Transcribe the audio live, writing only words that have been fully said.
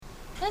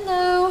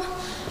Hello.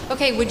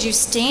 Okay, would you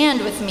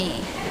stand with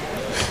me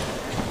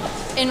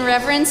in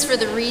reverence for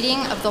the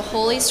reading of the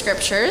Holy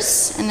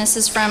Scriptures? And this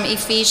is from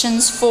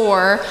Ephesians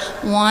 4,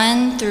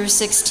 1 through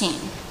 16.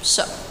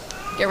 So,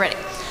 get ready.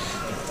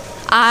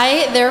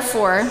 I,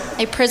 therefore,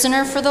 a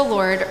prisoner for the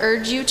Lord,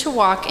 urge you to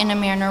walk in a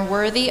manner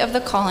worthy of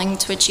the calling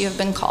to which you have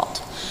been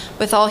called,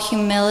 with all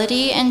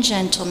humility and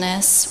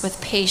gentleness, with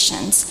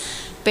patience,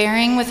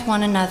 bearing with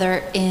one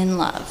another in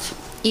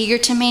love, eager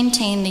to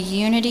maintain the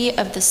unity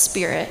of the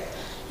Spirit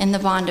in the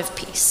bond of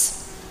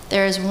peace.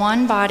 There is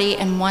one body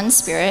and one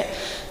Spirit,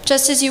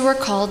 just as you were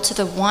called to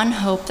the one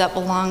hope that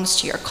belongs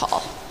to your call.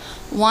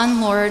 One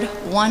Lord,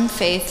 one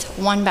faith,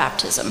 one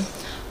baptism,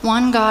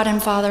 one God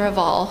and Father of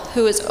all,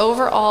 who is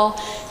over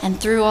all and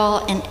through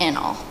all and in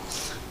all.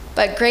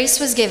 But grace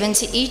was given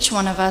to each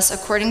one of us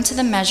according to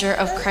the measure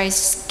of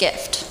Christ's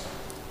gift.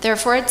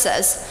 Therefore it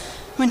says,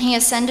 when he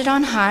ascended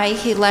on high,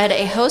 he led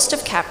a host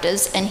of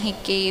captives, and he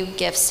gave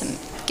gifts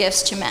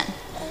to men.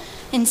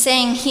 In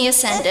saying he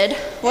ascended,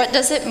 what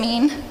does it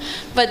mean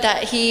but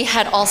that he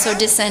had also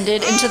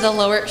descended into the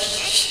lower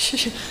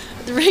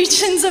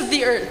regions of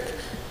the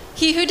earth?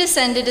 He who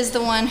descended is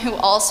the one who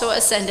also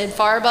ascended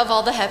far above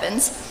all the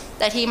heavens,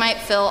 that he might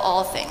fill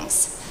all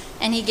things.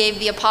 And he gave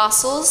the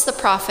apostles, the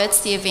prophets,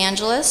 the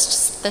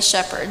evangelists, the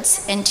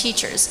shepherds, and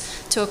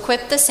teachers to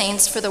equip the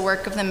saints for the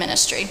work of the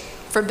ministry,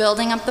 for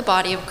building up the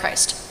body of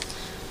Christ.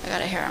 I got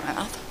a hair on my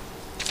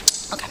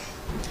mouth. Okay.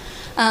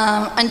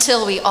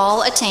 Until we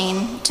all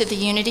attain to the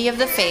unity of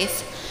the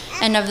faith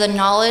and of the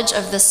knowledge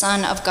of the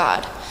Son of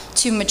God,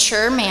 to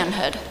mature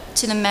manhood,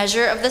 to the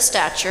measure of the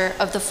stature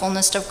of the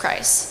fullness of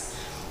Christ,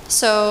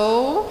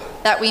 so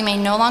that we may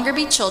no longer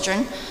be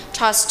children,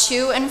 tossed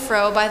to and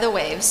fro by the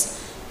waves,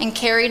 and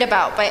carried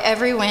about by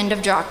every wind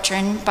of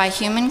doctrine, by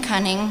human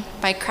cunning,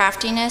 by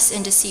craftiness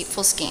and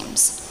deceitful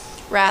schemes.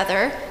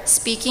 Rather,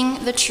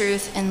 speaking the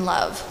truth in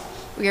love,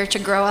 we are to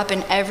grow up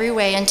in every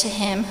way into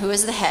him who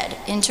is the head,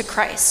 into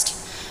Christ,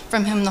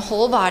 from whom the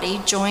whole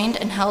body, joined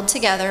and held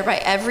together by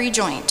every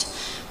joint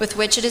with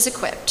which it is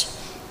equipped,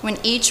 when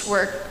each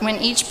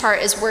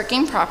part is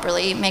working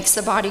properly, makes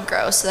the body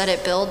grow so that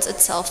it builds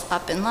itself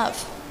up in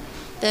love.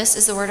 This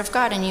is the word of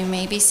God, and you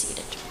may be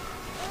seated.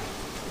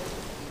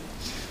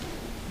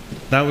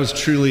 That was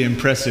truly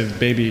impressive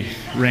baby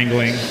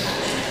wrangling.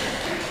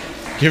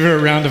 Give her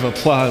a round of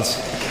applause.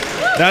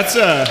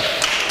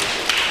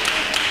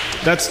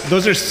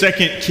 Those are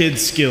second kid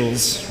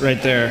skills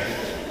right there.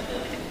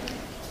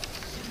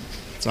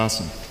 It's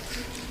awesome.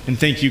 And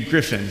thank you,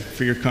 Griffin,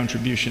 for your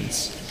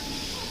contributions.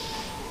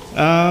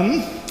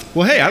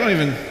 Well, hey,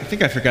 I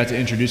think I forgot to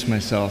introduce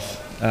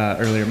myself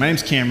earlier. My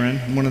name's Cameron.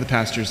 I'm one of the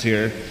pastors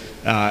here.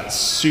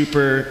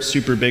 Super,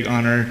 super big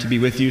honor to be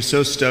with you.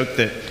 So stoked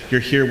that you're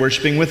here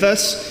worshiping with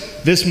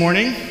us this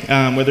morning.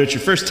 Whether it's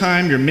your first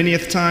time, your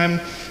miniath time,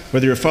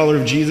 whether you're a follower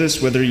of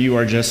Jesus, whether you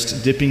are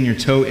just dipping your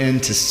toe in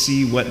to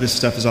see what this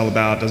stuff is all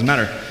about, doesn't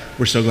matter.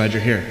 We're so glad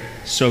you're here.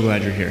 So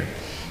glad you're here.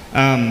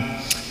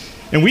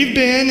 And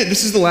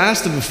this is the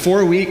last of a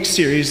 4-week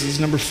series, this is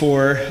number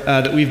 4,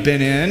 that we've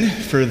been in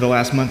for the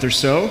last month or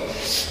so,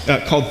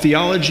 called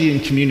Theology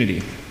and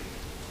Community.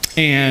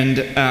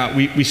 And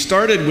we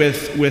started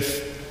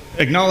with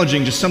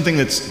acknowledging just something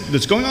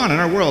that's going on in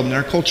our world, in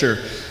our culture.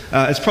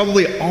 It's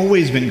probably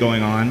always been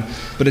going on,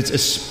 but it's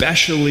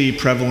especially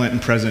prevalent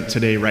and present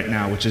today right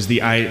now, which is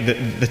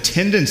the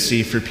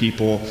tendency for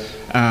people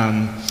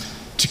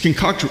to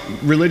concoct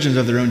religions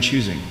of their own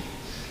choosing.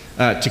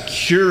 To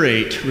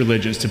curate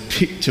religions,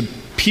 to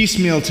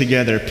piecemeal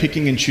together,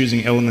 picking and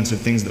choosing elements of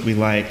things that we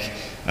like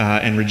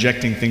and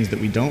rejecting things that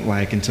we don't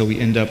like until we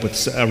end up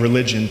with a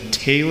religion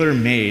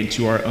tailor-made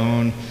to our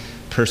own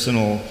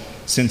personal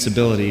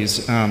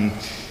sensibilities.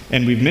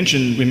 And we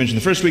mentioned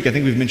the first week, I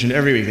think we've mentioned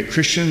every week, that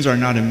Christians are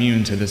not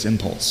immune to this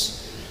impulse.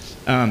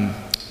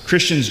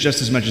 Christians,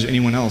 just as much as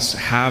anyone else,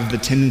 have the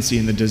tendency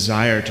and the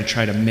desire to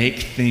try to make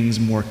things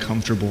more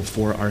comfortable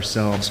for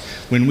ourselves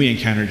when we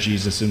encounter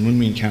Jesus and when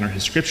we encounter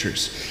his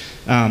scriptures.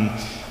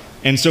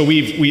 And so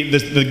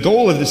the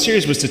goal of the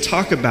series was to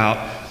talk about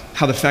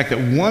how the fact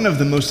that one of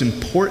the most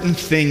important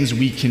things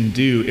we can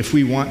do if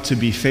we want to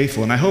be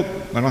faithful, and I hope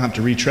I don't have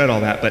to retread all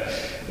that, but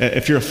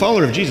if you're a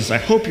follower of Jesus, I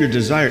hope your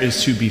desire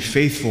is to be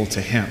faithful to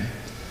him,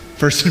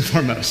 first and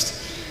foremost.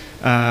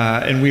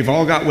 And we've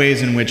all got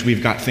ways in which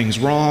we've got things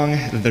wrong.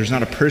 There's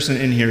not a person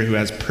in here who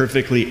has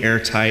perfectly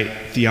airtight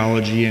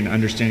theology and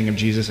understanding of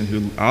Jesus and who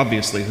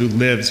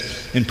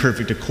lives in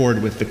perfect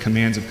accord with the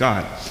commands of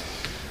God.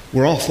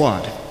 We're all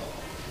flawed.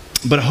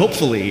 But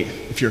hopefully,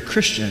 if you're a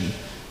Christian,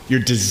 your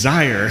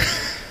desire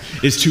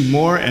is to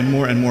more and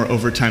more and more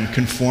over time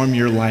conform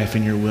your life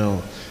and your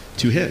will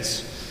to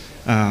his.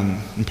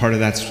 And part of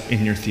that's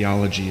in your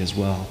theology as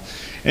well.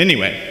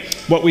 Anyway,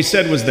 what we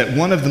said was that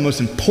one of the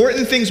most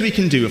important things we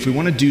can do if we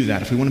want to do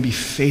that, if we want to be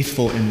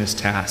faithful in this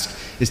task,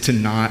 is to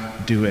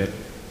not do it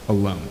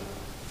alone,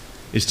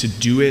 is to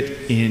do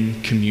it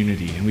in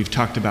community. And we've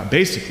talked about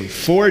basically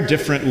 4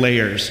 different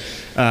layers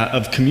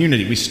of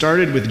community. We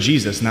started with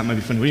Jesus, and that might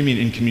be fun. What do you mean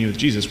in community with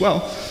Jesus?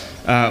 Well,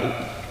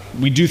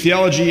 we do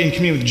theology in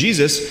community with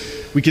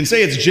Jesus we can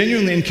say it's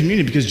genuinely in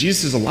community because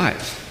Jesus is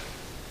alive.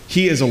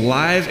 He is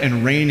alive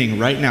and reigning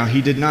right now.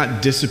 He did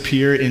not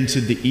disappear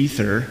into the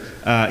ether.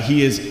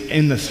 He is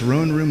in the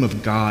throne room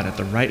of God at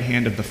the right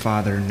hand of the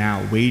Father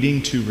now,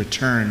 waiting to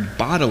return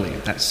bodily.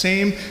 That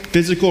same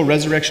physical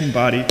resurrection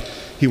body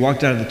he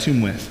walked out of the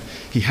tomb with.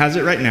 He has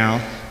it right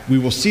now. We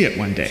will see it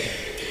one day.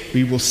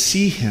 We will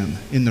see him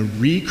in the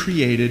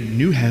recreated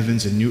new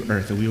heavens and new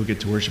earth, and we will get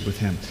to worship with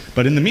him.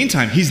 But in the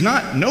meantime, he's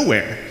not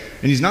nowhere,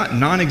 and he's not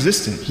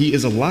non-existent. He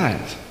is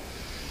alive.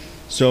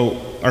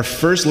 So our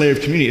first layer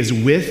of community is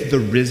with the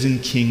risen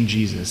King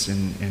Jesus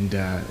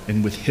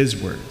and with his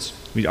words.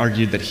 We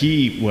argued that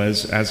he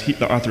was,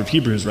 the author of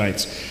Hebrews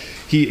writes,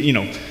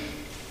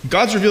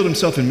 God's revealed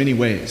himself in many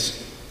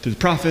ways, through the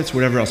prophets,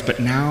 whatever else, but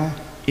now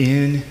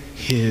in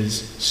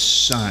his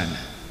Son.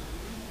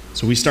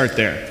 So we start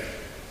there.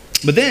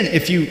 But then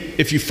if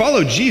you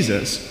follow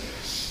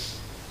Jesus,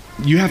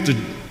 you have to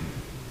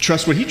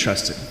trust what he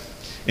trusted.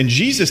 And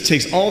Jesus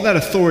takes all that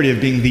authority of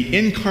being the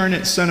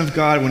incarnate Son of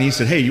God when he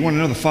said, hey, you want to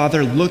know the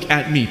Father? Look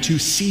at me. To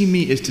see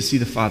me is to see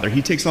the Father.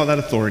 He takes all that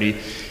authority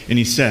and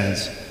he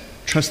says,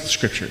 trust the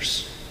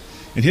Scriptures.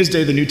 In his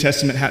day, the New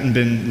Testament hadn't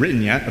been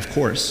written yet, of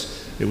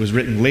course. It was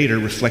written later,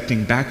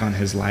 reflecting back on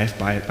his life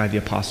by the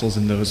apostles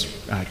and those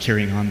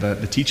carrying on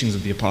the teachings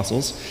of the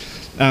apostles.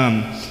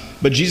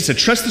 But Jesus said,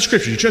 trust the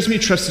Scriptures. You trust me,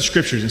 trust the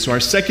Scriptures. And so our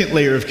second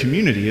layer of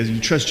community is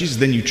you trust Jesus,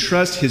 then you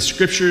trust his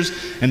Scriptures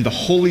and the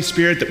Holy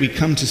Spirit that we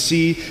come to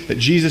see, that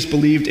Jesus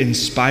believed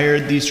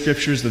inspired these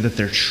Scriptures, that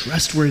they're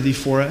trustworthy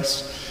for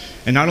us.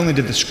 And not only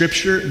did the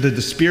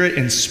Spirit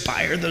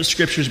inspire those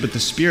Scriptures, but the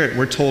Spirit,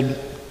 we're told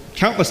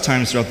countless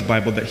times throughout the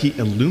Bible that he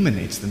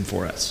illuminates them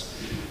for us.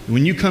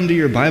 When you come to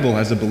your Bible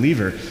as a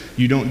believer,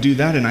 you don't do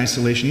that in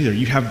isolation either.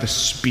 You have the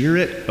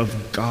Spirit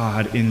of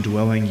God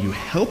indwelling you,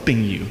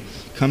 helping you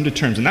come to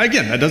terms. And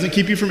that doesn't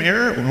keep you from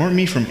error, nor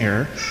me from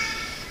error,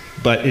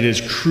 but it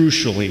is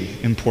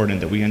crucially important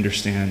that we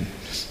understand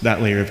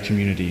that layer of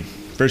community.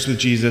 First with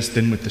Jesus,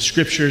 then with the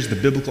Scriptures, the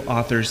biblical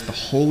authors, the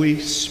Holy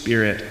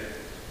Spirit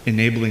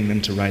enabling them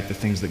to write the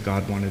things that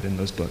God wanted in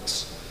those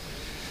books.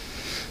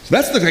 So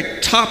that's the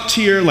top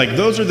tier,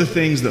 those are the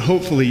things that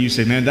hopefully you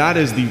say, man, that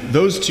is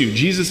those two,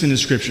 Jesus and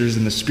his Scriptures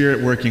and the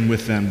Spirit working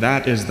with them,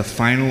 that is the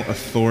final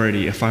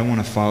authority if I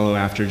want to follow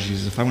after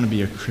Jesus, if I want to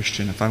be a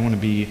Christian, if I want to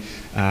be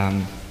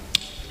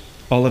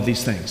all of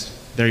these things.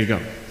 There you go.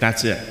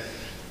 That's it.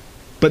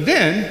 But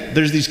then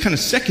there's these kind of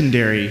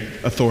secondary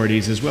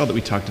authorities as well that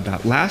we talked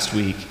about. Last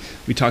week,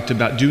 we talked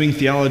about doing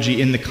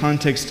theology in the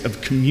context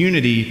of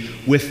community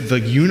with the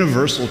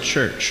universal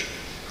church.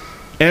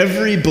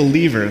 Every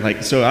believer,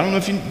 so I don't know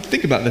if you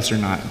think about this or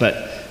not,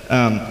 but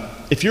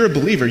if you're a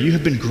believer, you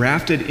have been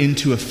grafted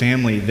into a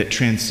family that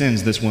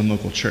transcends this one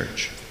local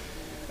church.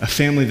 A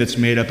family that's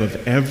made up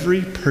of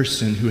every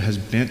person who has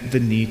bent the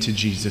knee to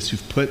Jesus,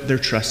 who've put their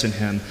trust in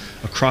him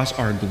across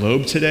our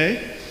globe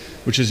today,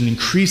 which is an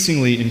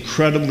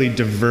incredibly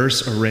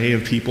diverse array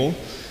of people.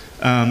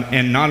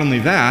 And not only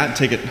that,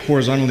 take it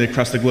horizontally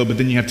across the globe, but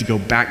then you have to go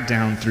back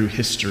down through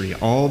history,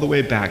 all the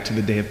way back to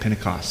the day of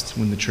Pentecost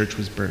when the church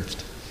was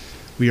birthed.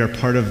 We are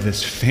part of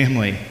this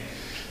family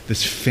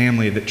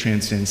that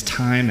transcends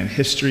time and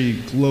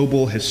history,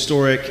 global,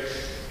 historic,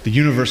 the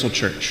universal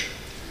church.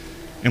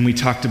 And we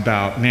talked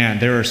about,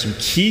 there are some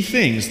key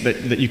things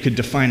that you could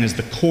define as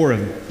the core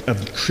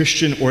of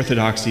Christian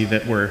orthodoxy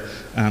that were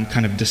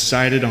kind of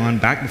decided on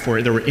back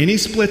before there were any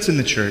splits in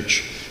the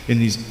church in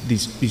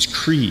these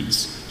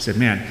creeds. We said,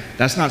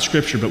 that's not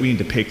Scripture, but we need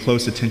to pay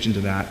close attention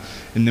to that.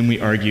 And then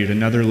we argued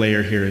another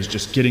layer here is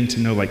just getting to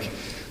know,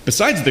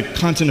 besides the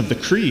content of the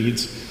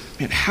creeds,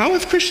 how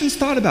have Christians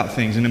thought about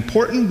things? An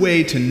important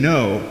way to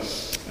know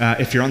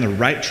if you're on the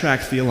right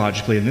track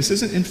theologically, and this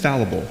isn't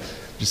infallible,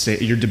 just say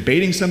you're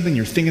debating something,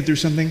 you're thinking through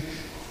something,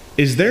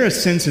 is there a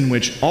sense in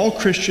which all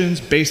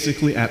Christians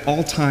basically at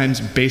all times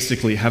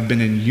have been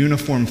in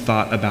uniform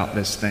thought about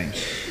this thing?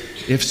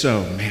 If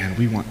so,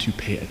 we want to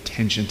pay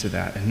attention to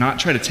that and not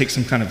try to take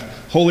some kind of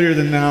holier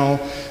than thou,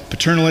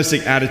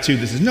 paternalistic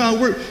attitude that says,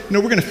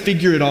 we're going to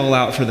figure it all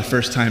out for the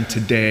first time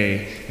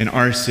today in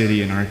our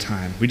city, in our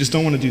time. We just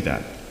don't want to do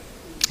that.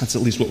 That's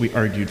at least what we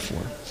argued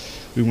for.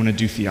 We want to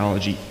do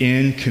theology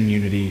in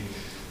community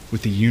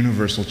with the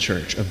universal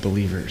church of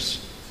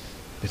believers.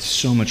 It's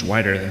so much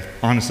wider than,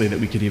 honestly, that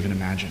we could even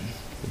imagine.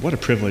 What a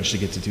privilege to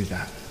get to do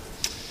that.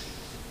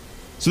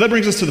 So that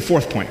brings us to the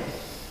fourth point.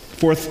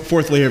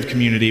 Fourth layer of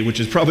community,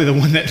 which is probably the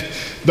one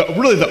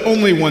really the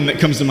only one that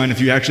comes to mind if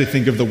you actually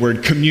think of the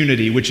word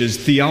community, which is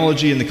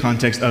theology in the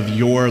context of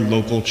your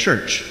local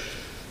church.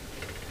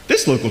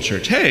 This local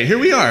church. Hey, here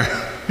we are.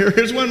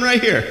 Here's one right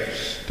here.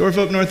 Dorf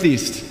Oak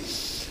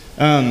Northeast.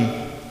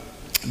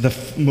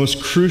 The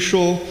most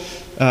crucial,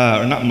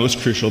 or not most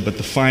crucial, but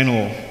the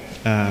final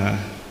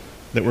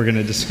that we're going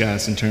to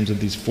discuss in terms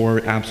of these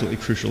four absolutely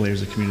crucial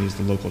layers of community is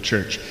the local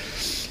church.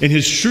 In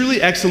his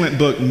truly excellent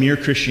book, Mere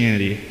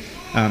Christianity,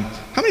 how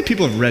many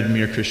people have read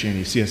Mere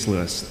Christianity, C.S.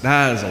 Lewis?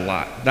 That is a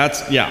lot.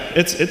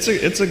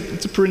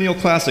 It's a perennial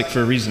classic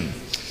for a reason.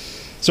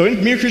 So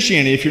in Mere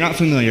Christianity, if you're not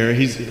familiar,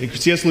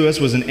 C.S. Lewis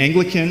was an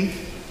Anglican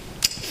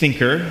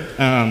thinker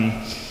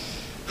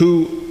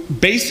who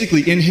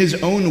basically, in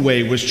his own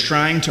way, was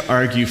trying to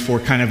argue for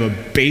kind of a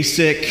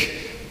basic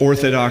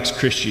Orthodox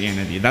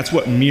Christianity. That's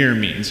what mere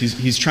means.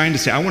 He's trying to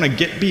say, I want to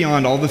get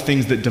beyond all the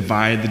things that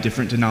divide the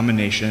different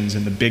denominations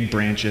and the big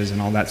branches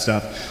and all that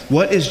stuff.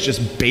 What is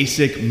just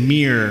basic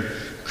mere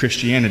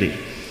Christianity?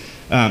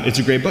 It's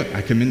a great book.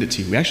 I commend it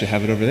to you. We actually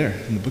have it over there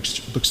in the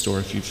bookstore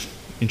if you're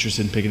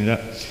interested in picking it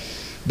up.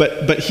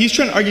 But he's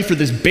trying to argue for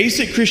this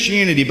basic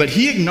Christianity, but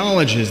he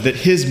acknowledges that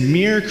his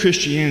mere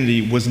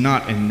Christianity was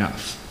not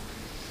enough.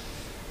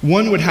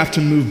 One would have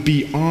to move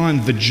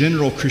beyond the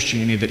general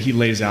Christianity that he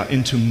lays out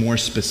into more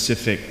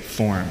specific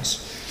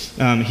forms.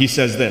 He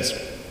says this.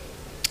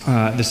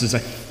 This is, I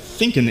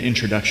think, in the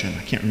introduction.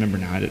 I can't remember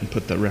now. I didn't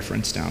put the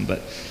reference down.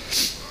 But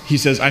he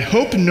says, I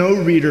hope no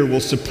reader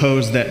will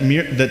suppose that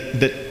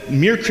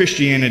mere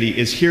Christianity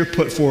is here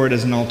put forward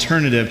as an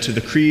alternative to the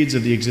creeds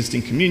of the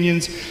existing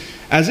communions,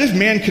 as if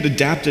man could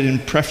adapt it in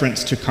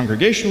preference to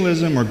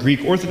Congregationalism or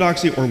Greek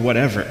Orthodoxy or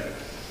whatever.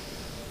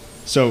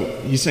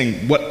 So he's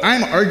saying, what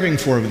I'm arguing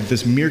for with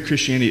this mere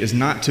Christianity is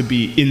not to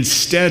be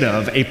instead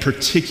of a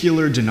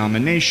particular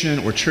denomination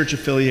or church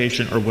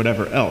affiliation or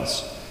whatever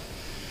else.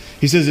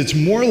 He says it's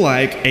more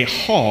like a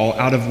hall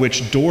out of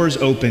which doors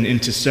open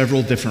into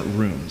several different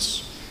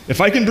rooms.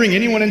 If I can bring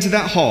anyone into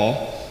that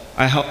hall,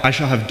 I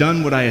shall have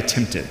done what I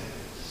attempted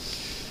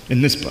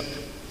in this book.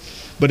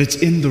 But it's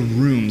in the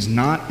rooms,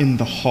 not in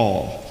the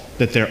hall,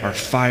 that there are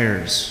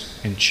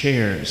fires and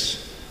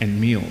chairs and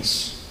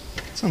meals.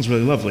 Sounds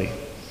really lovely.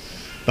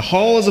 The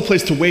hall is a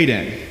place to wait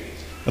in,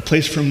 a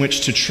place from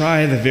which to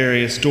try the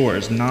various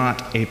doors,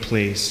 not a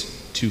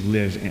place to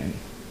live in.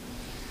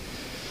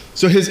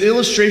 So his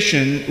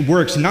illustration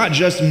works not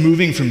just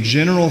moving from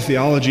general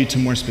theology to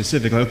more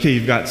specific. Like, okay,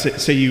 you've got,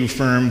 say you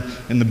affirm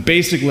in the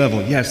basic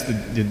level, yes,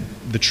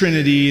 the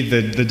Trinity,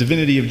 the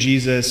divinity of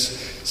Jesus,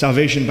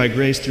 salvation by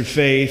grace through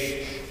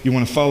faith, you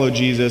want to follow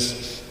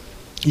Jesus.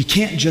 You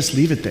can't just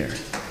leave it there.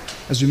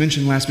 As we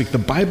mentioned last week, the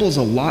Bible's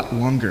a lot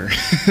longer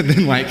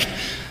than like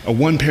a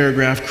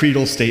one-paragraph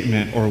creedal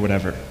statement or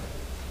whatever.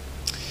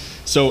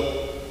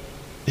 So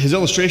his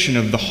illustration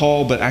of the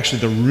hall, but actually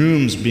the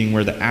rooms being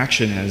where the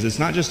action is, it's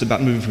not just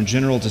about moving from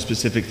general to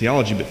specific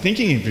theology, but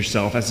thinking of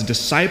yourself as a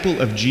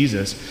disciple of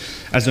Jesus,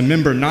 as a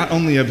member not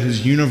only of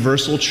his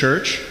universal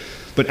church,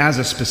 but as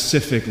a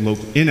specific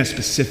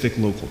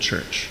local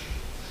church.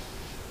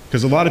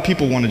 Because a lot of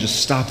people want to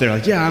just stop there,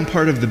 like, yeah, I'm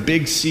part of the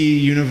big C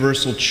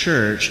universal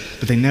church,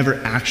 but they never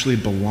actually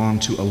belong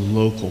to a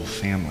local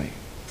family.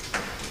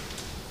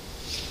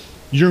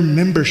 Your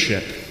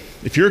membership,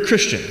 if you're a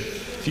Christian,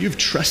 if you've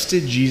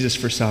trusted Jesus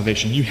for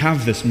salvation, you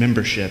have this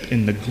membership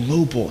in the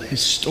global,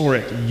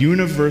 historic,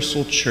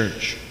 universal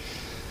church.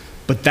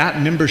 But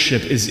that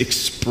membership is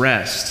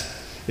expressed,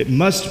 it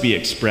must be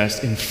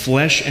expressed in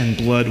flesh and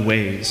blood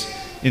ways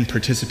in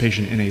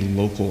participation in a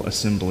local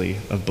assembly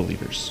of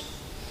believers.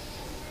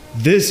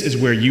 This is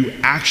where you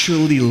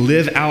actually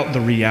live out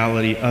the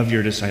reality of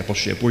your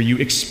discipleship, where you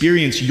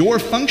experience your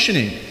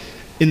functioning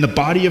in the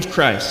body of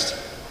Christ.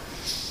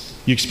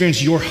 You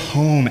experience your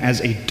home as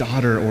a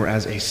daughter or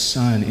as a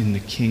son in the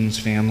King's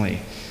family.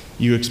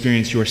 You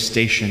experience your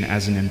station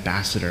as an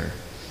ambassador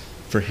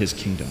for his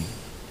kingdom.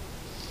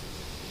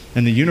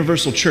 And the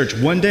universal church,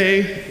 one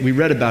day, we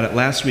read about it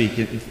last week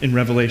in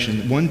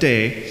Revelation, one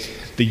day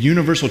the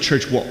universal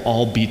church will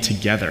all be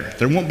together.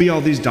 There won't be all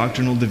these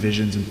doctrinal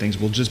divisions and things.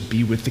 We'll just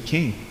be with the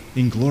King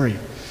in glory.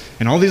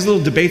 And all these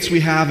little debates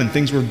we have and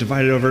things we're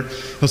divided over,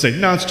 he'll say,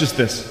 no, it's just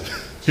this.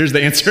 Here's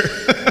the answer.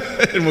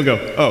 And we'll go,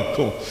 oh,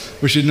 cool.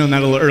 We should have known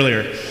that a little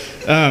earlier.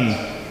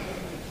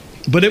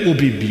 But it will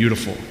be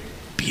beautiful.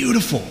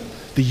 Beautiful.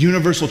 The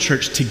universal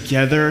church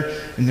together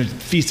in the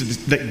feast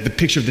of the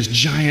picture of this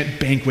giant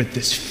banquet,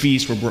 this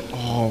feast where we're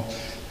all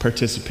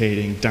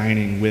participating,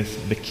 dining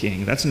with the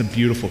King. That's a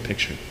beautiful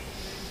picture.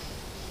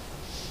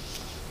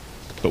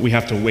 But we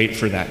have to wait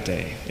for that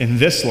day. In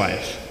this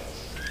life,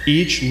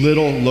 each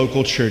little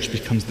local church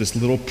becomes this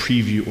little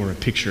preview or a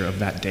picture of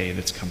that day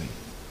that's coming,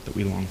 that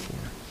we long for.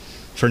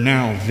 For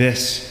now,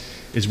 this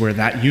is where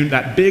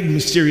that big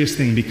mysterious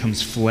thing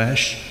becomes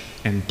flesh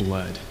and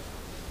blood.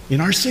 In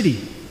our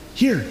city,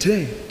 here,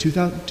 today,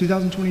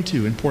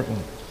 2022 in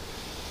Portland.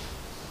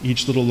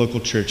 Each little local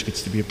church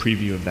gets to be a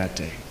preview of that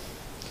day.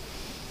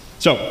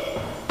 So,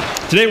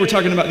 today we're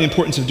talking about the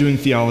importance of doing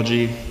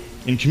theology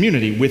in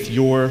community with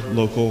your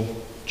local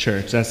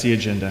church. That's the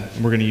agenda.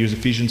 And we're going to use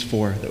Ephesians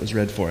 4 that was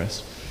read for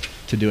us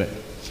to do it.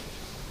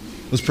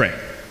 Let's pray.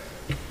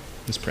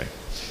 Let's pray.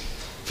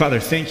 Father,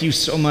 thank you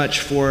so much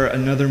for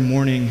another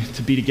morning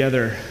to be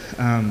together.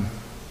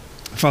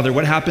 Father,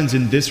 what happens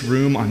in this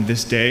room on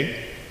this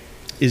day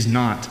is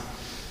not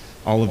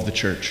all of the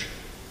church.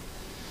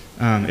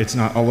 It's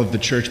not all of the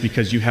church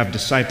because you have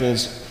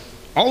disciples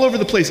all over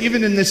the place,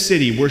 even in this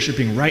city,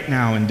 worshiping right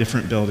now in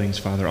different buildings,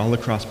 Father, all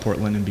across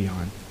Portland and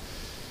beyond.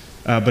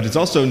 But it's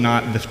also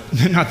not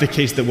the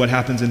case that what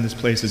happens in this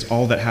place is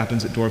all that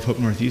happens at Door of Hope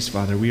Northeast,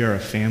 Father. We are a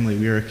family.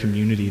 We are a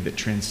community that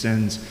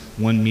transcends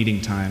one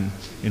meeting time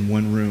in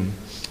one room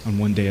on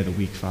one day of the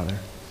week, Father.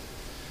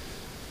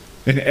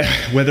 And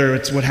whether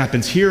it's what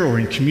happens here or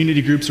in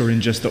community groups or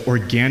in just the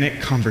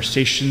organic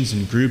conversations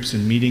and groups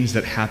and meetings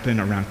that happen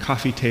around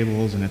coffee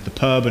tables and at the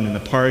pub and in the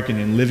park and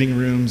in living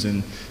rooms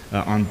and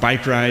on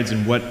bike rides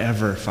and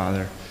whatever,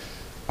 Father,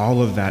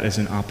 all of that is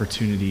an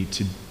opportunity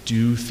to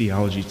do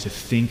theology, to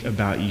think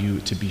about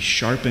you, to be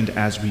sharpened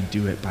as we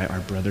do it by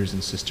our brothers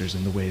and sisters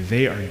in the way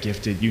they are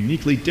gifted,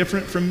 uniquely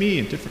different from me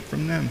and different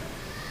from them.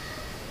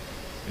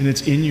 And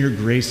it's in your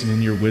grace and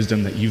in your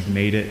wisdom that you've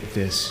made it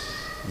this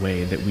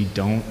way, that we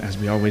don't, as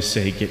we always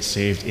say, get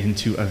saved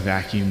into a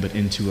vacuum, but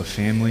into a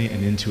family,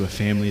 and into a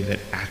family that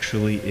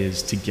actually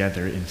is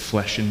together in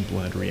flesh and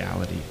blood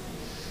reality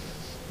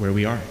where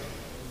we are.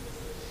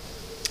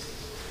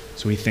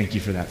 So we thank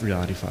you for that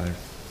reality, Father.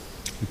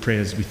 We pray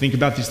as we think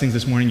about these things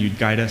this morning, you'd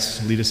guide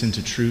us, lead us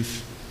into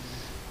truth,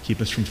 keep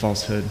us from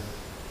falsehood.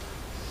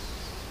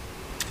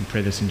 We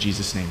pray this in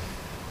Jesus' name.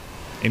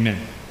 Amen.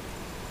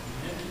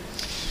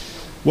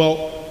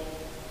 Well,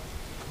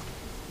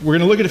 we're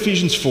going to look at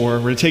Ephesians 4. We're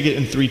going to take it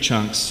in 3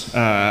 chunks,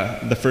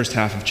 the first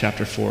half of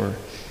chapter 4.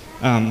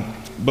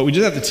 But we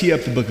just have to tee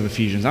up the book of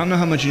Ephesians. I don't know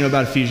how much you know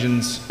about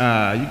Ephesians.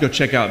 You go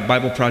check out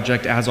Bible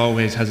Project, as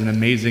always, has an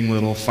amazing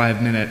little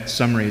 5-minute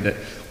summary that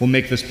will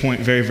make this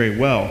point very, very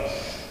well.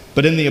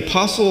 But in the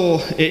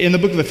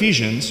book of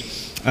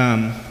Ephesians,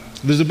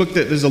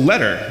 there's a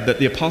letter that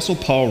the Apostle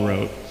Paul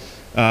wrote,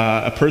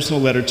 a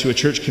personal letter to a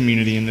church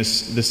community in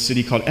this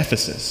city called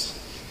Ephesus.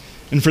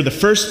 And for the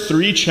first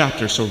 3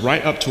 chapters, so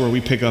right up to where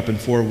we pick up in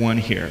 4:1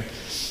 here,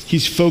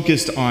 he's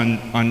focused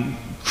on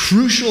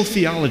crucial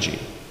theology.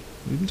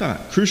 We've been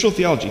talking about crucial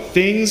theology,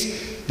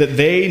 things that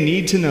they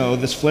need to know,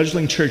 this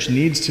fledgling church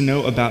needs to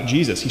know about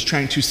Jesus. He's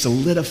trying to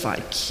solidify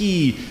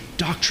key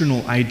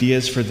doctrinal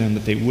ideas for them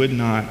that they would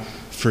not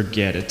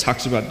forget. It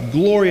talks about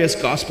glorious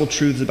gospel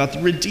truths about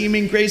the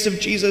redeeming grace of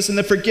Jesus and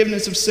the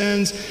forgiveness of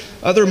sins,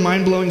 other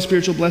mind-blowing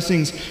spiritual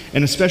blessings,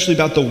 and especially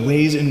about the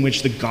ways in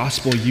which the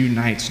gospel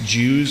unites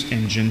Jews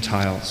and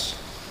Gentiles.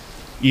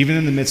 Even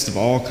in the midst of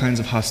all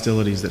kinds of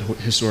hostilities that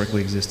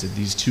historically existed,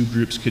 these two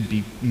groups could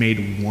be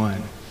made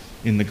one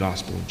in the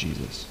gospel of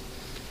Jesus.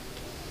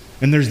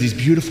 And there's these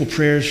beautiful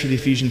prayers for the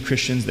Ephesian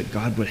Christians that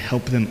God would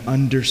help them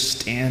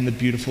understand the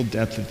beautiful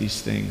depth of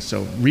these things.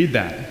 So read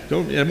that.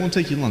 It won't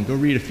take you long. Go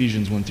read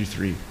Ephesians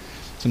 1-3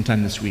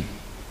 sometime this week.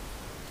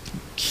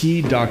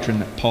 Key doctrine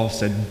that Paul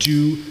said,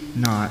 do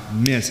not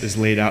miss, is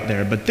laid out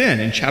there. But then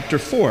in chapter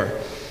 4,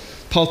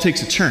 Paul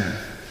takes a turn.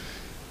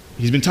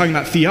 He's been talking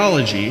about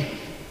theology,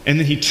 and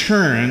then he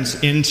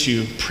turns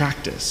into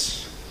practice.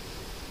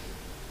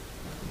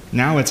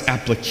 Now it's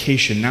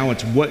application. Now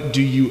it's what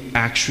do you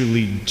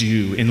actually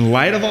do? In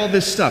light of all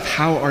this stuff,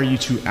 how are you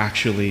to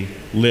actually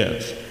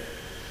live?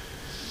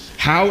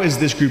 How is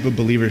this group of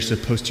believers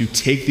supposed to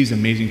take these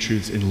amazing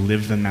truths and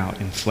live them out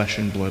in flesh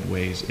and blood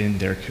ways in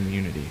their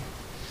community?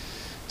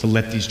 To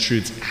let these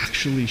truths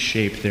actually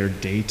shape their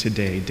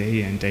day-to-day,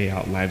 day-in,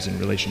 day-out lives and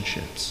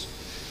relationships.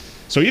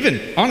 So even,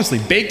 honestly,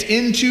 baked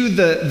into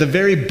the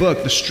very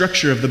book, the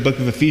structure of the book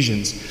of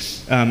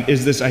Ephesians,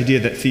 is this idea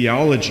that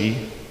theology,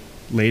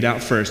 laid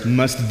out first,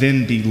 must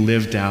then be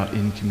lived out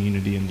in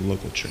community in the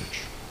local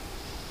church.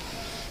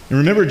 And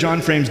remember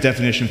John Frame's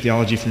definition of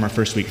theology from our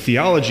first week.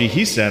 Theology,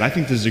 he said, I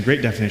think this is a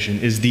great definition,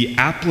 is the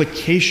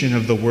application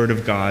of the Word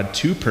of God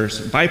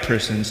by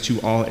persons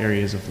to all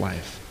areas of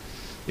life.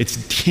 It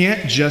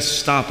can't just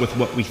stop with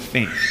what we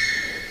think.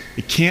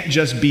 It can't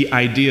just be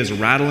ideas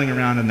rattling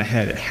around in the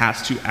head. It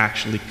has to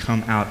actually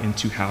come out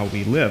into how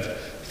we live.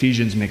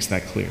 Ephesians makes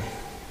that clear.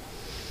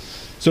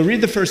 So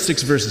read the first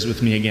 6 verses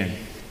with me again.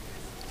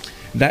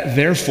 That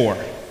therefore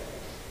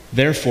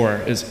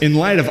is in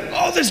light of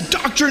all this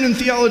doctrine and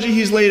theology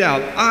he's laid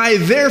out. I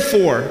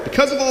therefore,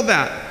 because of all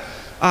that,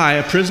 I,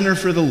 a prisoner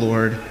for the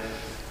Lord,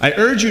 I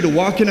urge you to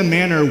walk in a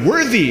manner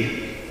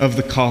worthy of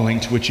the calling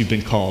to which you've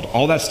been called.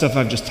 All that stuff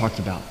I've just talked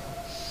about.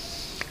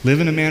 Live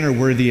in a manner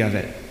worthy of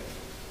it.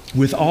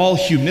 With all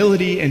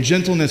humility and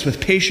gentleness, with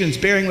patience,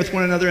 bearing with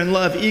one another in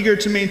love, eager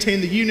to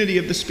maintain the unity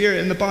of the Spirit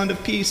and the bond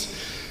of peace.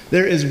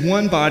 There is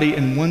one body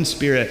and one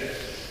Spirit,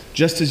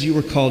 just as you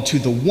were called to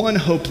the one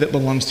hope that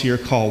belongs to your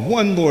call,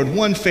 one Lord,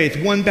 one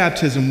faith, one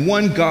baptism,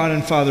 one God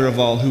and Father of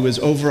all, who is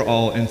over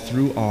all and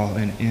through all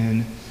and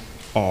in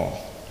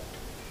all.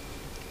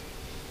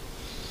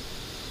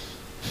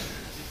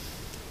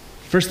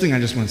 First thing I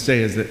just want to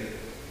say is that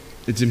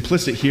it's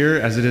implicit here,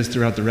 as it is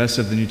throughout the rest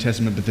of the New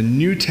Testament, but the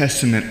New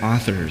Testament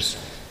authors,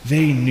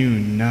 they knew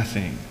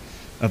nothing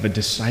of a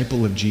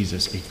disciple of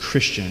Jesus, a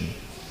Christian,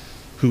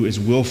 who is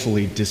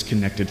willfully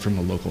disconnected from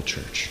a local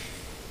church.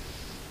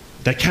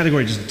 That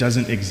category just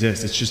doesn't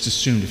exist. It's just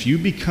assumed. If you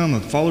become a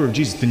follower of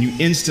Jesus, then you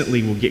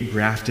instantly will get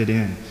grafted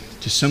in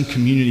to some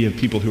community of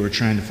people who are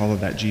trying to follow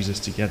that Jesus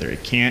together.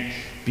 It can't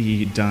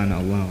be done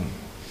alone,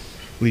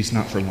 at least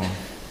not for long.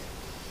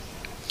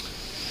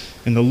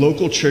 And the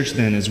local church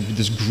then is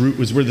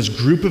where this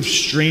group of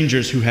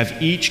strangers who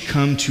have each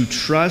come to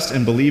trust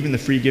and believe in the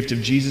free gift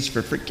of Jesus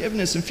for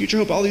forgiveness and future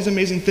hope, all these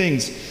amazing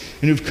things,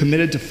 and who've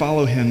committed to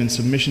follow him in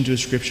submission to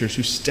his scriptures,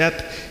 who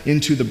step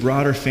into the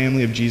broader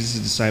family of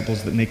Jesus'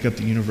 disciples that make up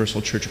the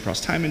universal church across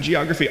time and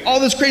geography,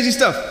 all this crazy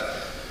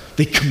stuff.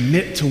 They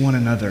commit to one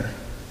another.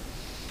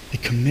 They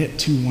commit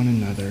to one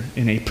another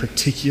in a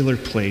particular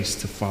place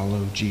to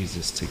follow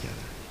Jesus together.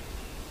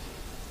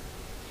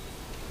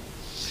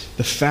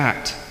 The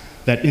fact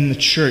that in the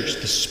church,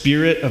 the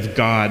Spirit of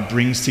God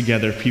brings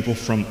together people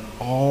from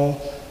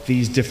all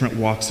these different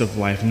walks of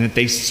life, and that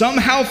they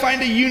somehow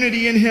find a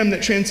unity in him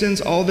that transcends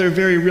all their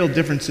very real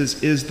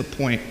differences is the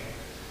point.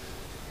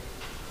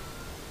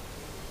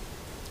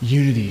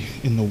 Unity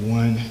in the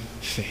one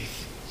faith.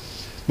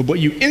 But what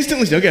you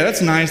instantly see, okay, that's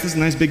a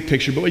nice big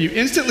picture, but what you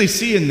instantly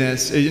see in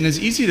this, and it's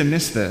easy to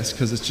miss this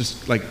because it's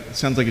just like, it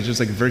sounds like it's just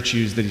like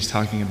virtues that he's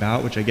talking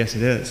about, which I guess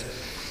it is,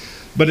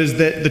 but is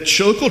that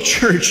the local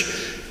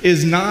church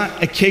is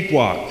not a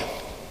cakewalk.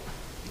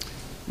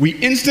 We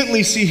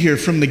instantly see here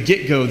from the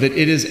get-go that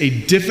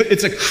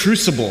it's a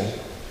crucible.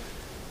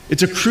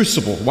 It's a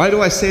crucible. Why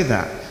do I say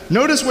that?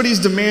 Notice what he's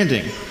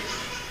demanding.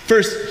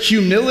 First,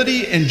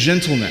 humility and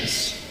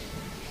gentleness.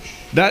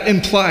 That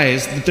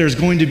implies that there's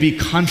going to be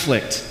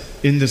conflict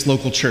in this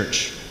local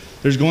church.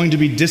 There's going to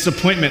be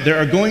disappointment. There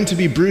are going to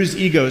be bruised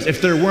egos.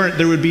 If there weren't,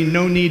 there would be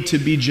no need to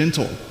be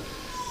gentle.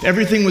 If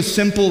everything was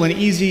simple and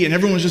easy and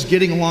everyone was just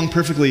getting along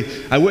perfectly,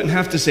 I wouldn't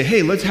have to say,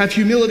 hey, let's have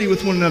humility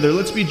with one another.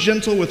 Let's be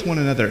gentle with one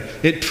another.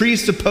 It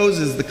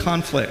presupposes the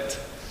conflict.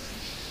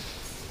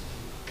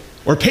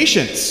 Or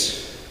patience.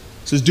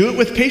 It says, do it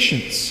with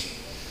patience.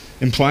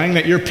 Implying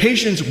that your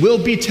patience will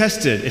be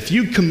tested. If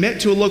you commit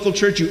to a local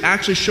church, you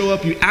actually show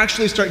up, you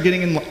actually start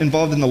getting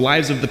involved in the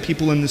lives of the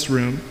people in this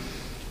room,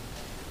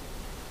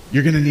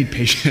 you're going to need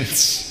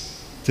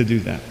patience to do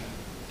that.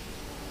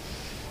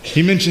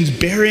 He mentions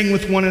bearing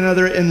with one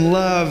another in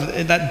love.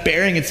 And that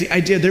bearing, it's the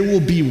idea there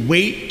will be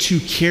weight to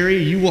carry.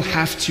 You will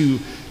have to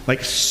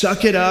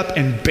suck it up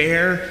and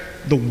bear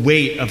the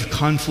weight of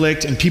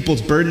conflict and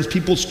people's burdens,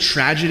 people's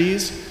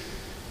tragedies.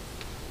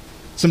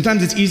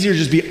 Sometimes it's easier to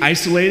just be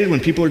isolated when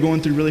people are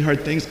going through really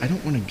hard things. I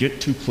don't want to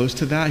get too close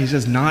to that. He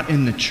says, not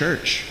in the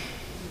church.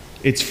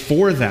 It's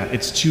for that.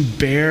 It's to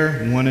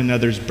bear one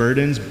another's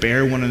burdens,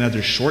 bear one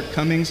another's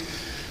shortcomings,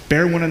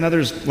 bear one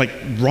another's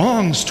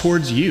wrongs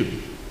towards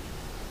you.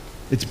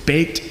 It's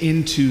baked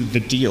into the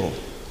deal,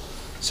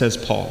 says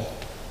Paul.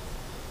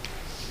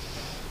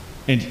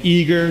 And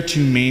eager to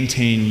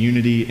maintain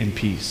unity and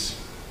peace.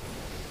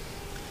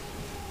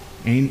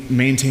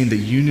 Maintain the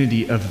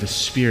unity of the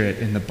Spirit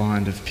in the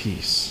bond of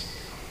peace,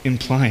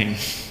 implying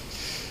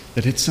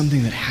that it's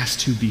something that has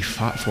to be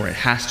fought for. It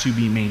has to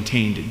be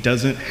maintained. It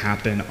doesn't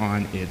happen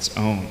on its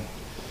own.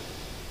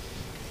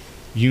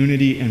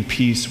 Unity and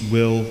peace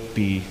will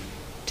be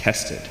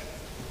tested.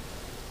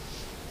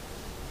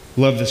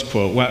 Love this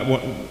quote.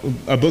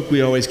 A book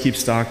we always keep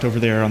stocked over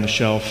there on the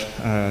shelf.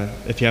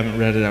 If you haven't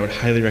read it, I would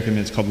highly recommend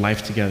it. It's called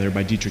Life Together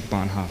by Dietrich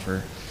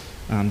Bonhoeffer.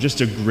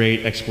 Just a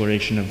great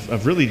exploration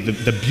of really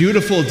the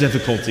beautiful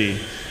difficulty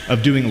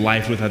of doing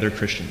life with other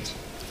Christians.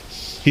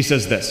 He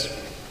says this.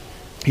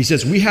 He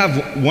says, we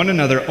have one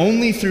another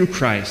only through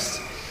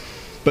Christ,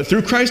 but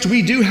through Christ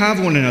we do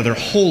have one another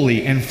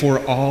wholly and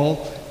for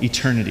all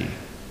eternity.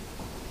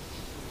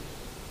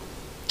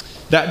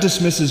 That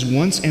dismisses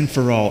once and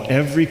for all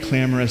every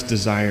clamorous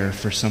desire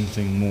for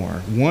something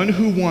more. One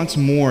who wants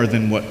more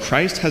than what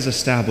Christ has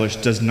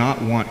established does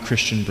not want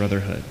Christian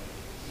brotherhood.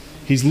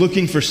 He's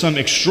looking for some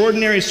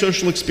extraordinary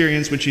social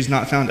experience which he's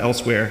not found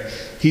elsewhere.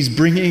 He's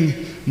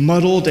bringing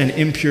muddled and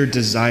impure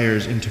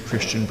desires into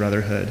Christian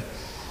brotherhood.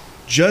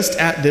 Just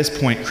at this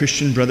point,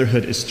 Christian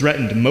brotherhood is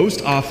threatened,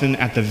 most often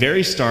at the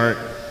very start,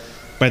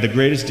 by the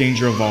greatest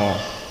danger of all,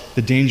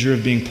 the danger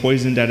of being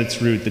poisoned at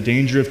its root, the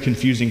danger of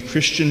confusing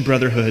Christian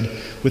brotherhood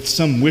with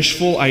some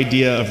wishful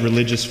idea of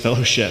religious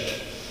fellowship,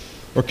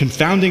 or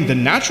confounding the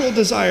natural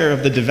desire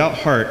of the devout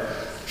heart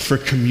for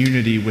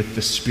community with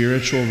the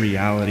spiritual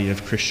reality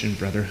of Christian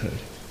brotherhood.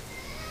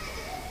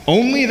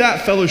 Only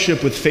that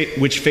fellowship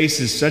which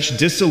faces such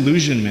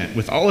disillusionment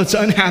with all its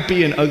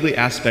unhappy and ugly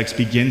aspects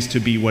begins to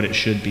be what it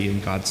should be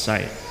in God's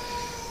sight,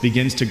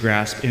 begins to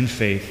grasp in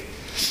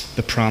faith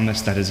the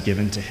promise that is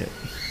given to it.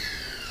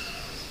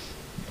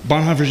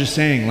 Bonhoeffer's just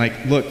saying,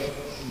 look,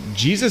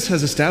 Jesus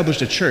has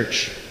established a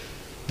church,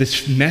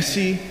 this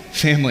messy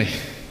family.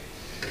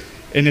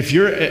 And if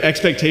your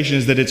expectation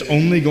is that it's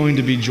only going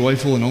to be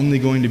joyful and only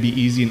going to be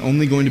easy and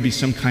only going to be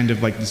some kind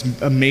of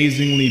this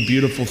amazingly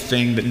beautiful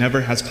thing that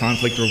never has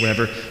conflict or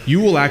whatever, you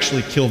will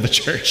actually kill the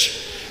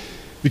church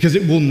because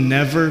it will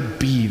never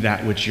be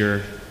that which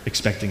you're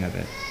expecting of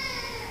it.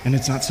 And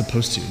it's not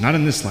supposed to, not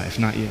in this life,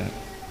 not yet.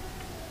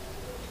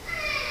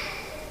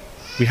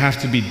 We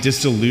have to be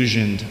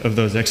disillusioned of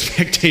those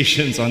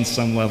expectations on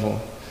some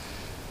level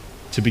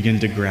to begin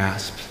to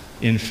grasp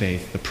in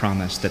faith the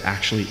promise that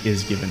actually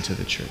is given to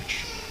the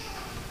church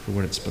for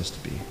what it's supposed to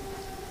be.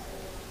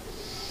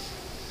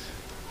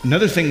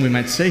 Another thing we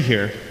might say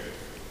here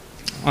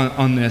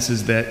on this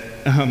is that,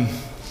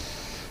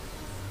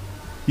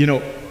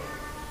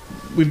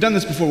 we've done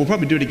this before. We'll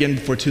probably do it again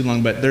before too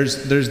long. But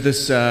there's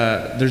this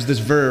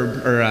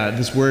verb or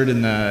this word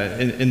in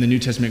the New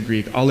Testament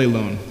Greek,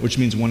 allelon, which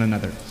means one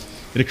another.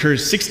 It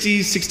occurs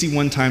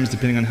 61 times,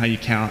 depending on how you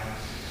count,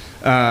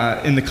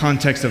 in the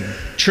context of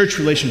church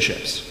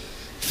relationships.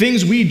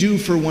 Things we do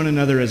for one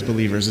another as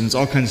believers, and it's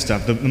all kinds of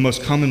stuff. The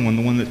most common one,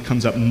 the one that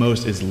comes up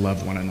most, is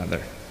love one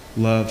another.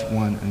 Love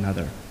one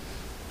another.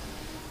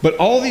 But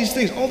all these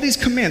things, all these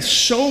commands,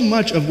 so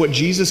much of what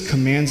Jesus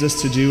commands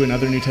us to do and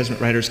other New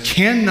Testament writers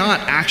cannot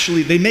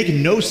actually, they make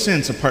no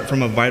sense apart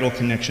from a vital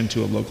connection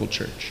to a local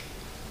church.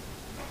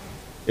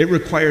 It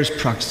requires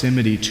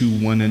proximity to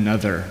one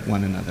another,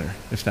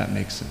 if that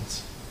makes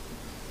sense.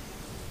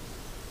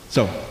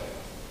 So,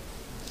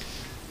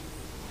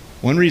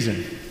 one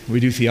reason we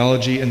do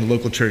theology in the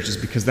local church is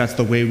because that's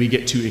the way we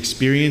get to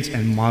experience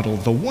and model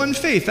the one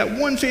faith, that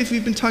one faith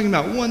we've been talking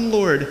about, one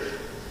Lord,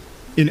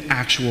 in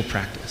actual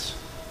practice.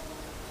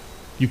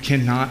 You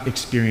cannot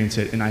experience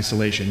it in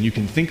isolation. You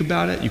can think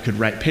about it, you could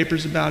write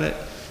papers about it,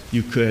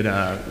 you could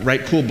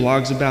write cool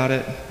blogs about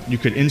it, you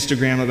could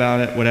Instagram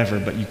about it, whatever,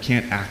 but you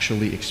can't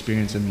actually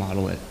experience and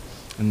model it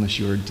unless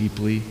you are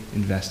deeply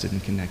invested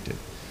and connected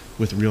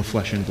with real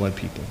flesh and blood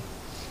people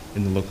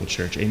in the local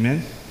church.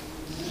 Amen?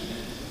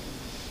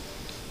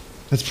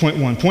 That's point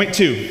one. Point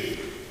two,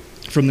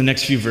 from the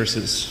next few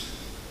verses.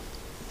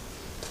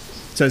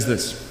 It says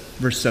this,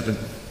 verse 7.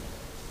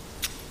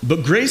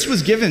 But grace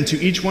was given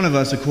to each one of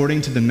us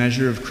according to the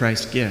measure of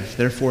Christ's gift.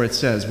 Therefore it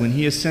says, when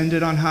he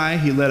ascended on high,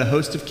 he led a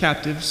host of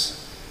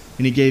captives,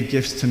 and he gave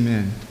gifts to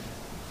men.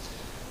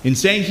 In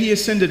saying he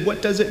ascended,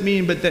 what does it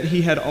mean but that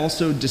he had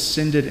also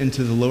descended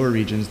into the lower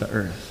regions, the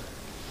earth?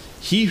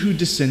 He who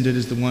descended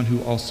is the one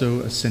who also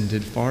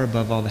ascended far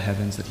above all the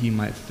heavens, that he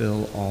might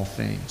fill all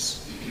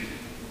things.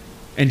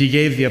 And he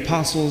gave the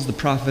apostles, the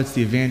prophets,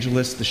 the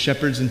evangelists, the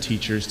shepherds, and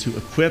teachers to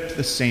equip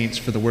the saints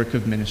for the work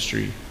of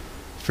ministry,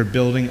 for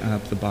building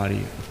up the body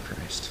of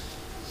Christ.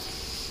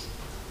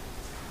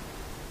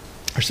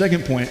 Our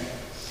second point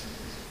is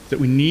that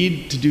we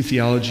need to do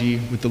theology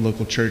with the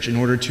local church in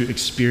order to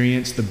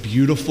experience the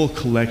beautiful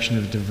collection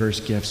of diverse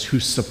gifts who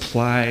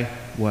supply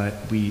what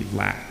we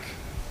lack.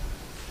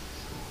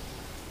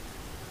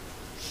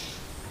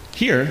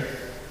 Here,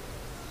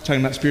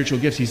 talking about spiritual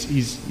gifts,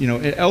 he's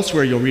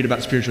elsewhere you'll read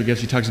about spiritual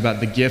gifts, he talks about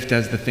the gift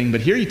as the thing,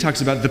 but here he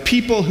talks about the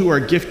people who are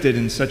gifted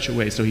in such a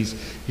way. So he's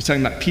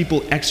talking about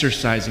people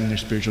exercising their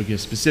spiritual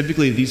gifts,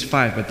 specifically these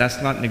 5, but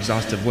that's not an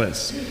exhaustive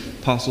list.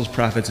 Apostles,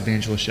 prophets,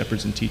 evangelists,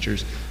 shepherds, and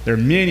teachers. There are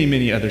many,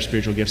 many other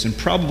spiritual gifts, and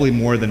probably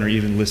more than are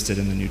even listed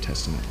in the New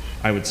Testament,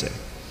 I would say.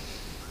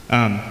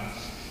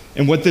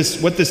 And what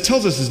this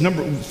tells us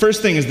is,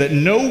 first thing is that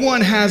no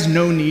one has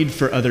no need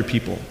for other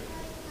people.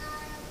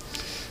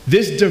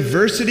 This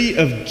diversity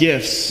of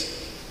gifts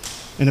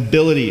and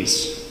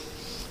abilities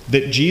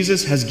that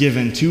Jesus has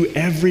given to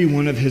every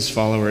one of his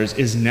followers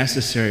is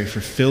necessary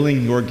for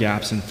filling your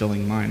gaps and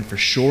filling mine, for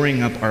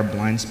shoring up our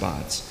blind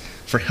spots,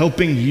 for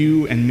helping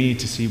you and me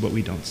to see what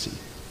we don't see.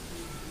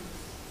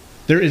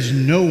 There is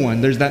no one,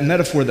 there's that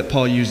metaphor that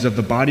Paul uses of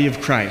the body of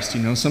Christ.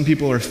 Some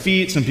people are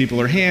feet, some people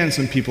are hands,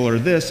 some people are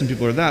this, some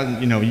people are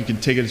that. You can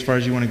take it as far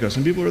as you want to go.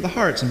 Some people are the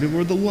heart, some people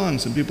are the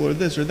lungs, some people are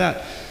this or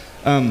that.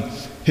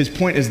 His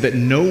point is that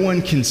no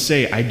one can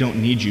say, I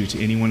don't need you,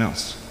 to anyone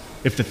else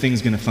if the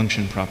thing's going to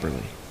function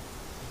properly.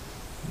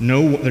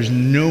 There's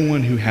no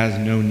one who has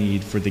no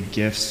need for the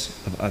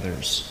gifts of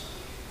others.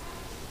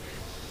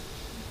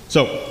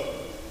 So,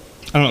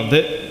 I don't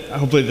know,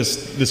 hopefully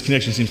this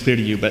connection seems clear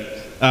to you, but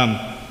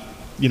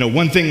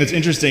one thing that's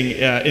interesting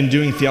in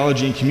doing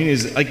theology and community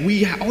is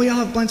we all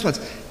have blind spots.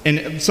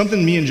 And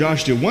something me and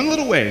Josh do, one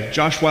little way,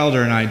 Josh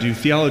Wilder and I do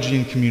theology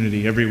and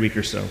community every week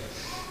or so,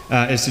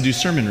 is to do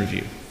sermon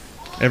review.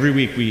 Every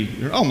week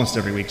or almost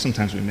every week,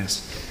 sometimes we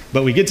miss.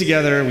 But we get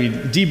together, we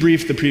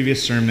debrief the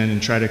previous sermon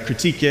and try to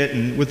critique it,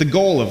 and with the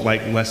goal of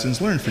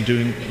lessons learned for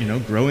doing,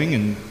 growing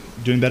and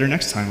doing better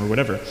next time or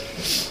whatever.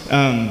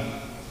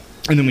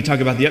 And then we talk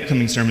about the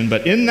upcoming sermon.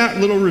 But in that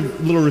little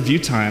review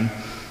time,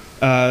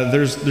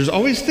 there's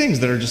always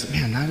things that are just,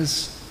 man, that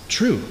is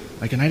true.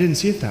 And I didn't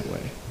see it that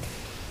way.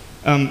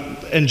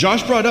 And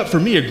Josh brought up for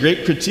me a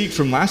great critique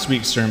from last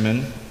week's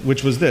sermon,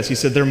 which was this. He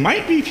said, there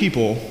might be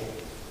people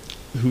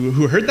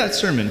who heard that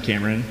sermon,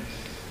 Cameron,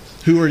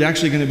 who are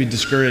actually going to be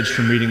discouraged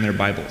from reading their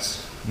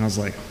Bibles. And I was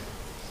like,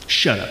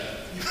 shut up.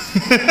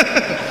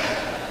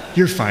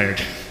 You're fired.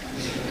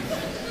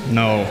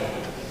 No,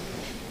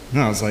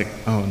 I was like,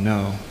 oh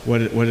no, what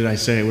did I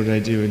say? What did I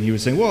do? And he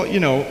was saying, well,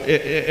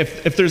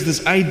 if there's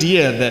this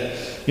idea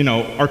that,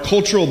 our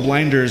cultural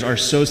blinders are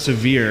so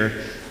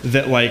severe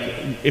that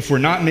if we're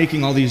not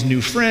making all these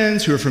new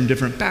friends who are from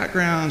different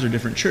backgrounds or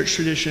different church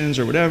traditions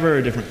or whatever,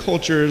 or different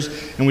cultures,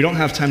 and we don't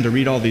have time to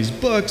read all these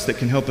books that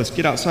can help us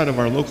get outside of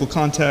our local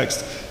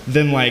context,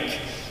 then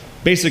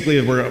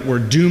basically we're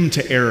doomed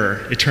to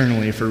error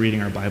eternally if we're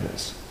reading our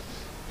Bibles.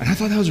 And I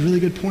thought that was a really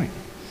good point.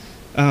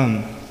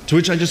 To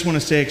which I just want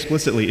to say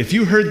explicitly, if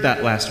you heard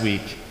that last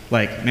week,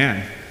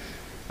 man,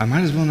 I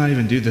might as well not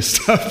even do this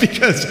stuff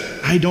because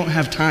I don't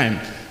have time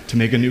to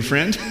make a new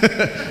friend.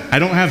 I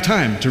don't have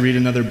time to read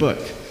another book.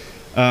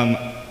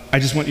 I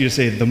just want you to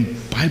say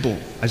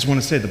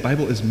the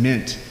Bible is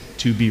meant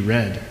to be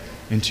read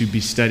and to be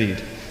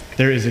studied.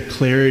 There is a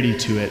clarity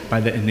to it by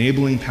the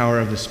enabling power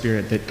of the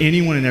Spirit that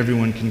anyone and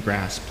everyone can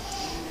grasp.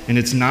 And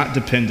it's not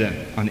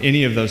dependent on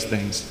any of those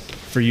things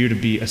for you to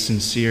be a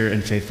sincere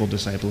and faithful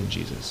disciple of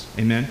Jesus.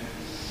 Amen?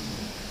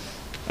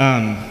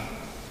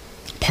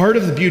 Part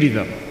of the beauty,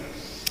 though,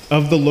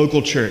 of the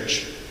local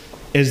church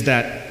is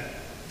that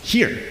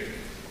here,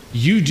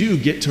 you do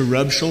get to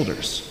rub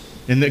shoulders.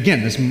 And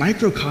again, this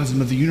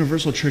microcosm of the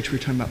universal church we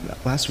were talking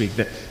about last week,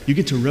 that you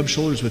get to rub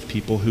shoulders with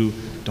people who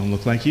don't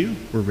look like you,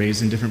 were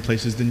raised in different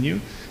places than you,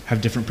 have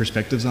different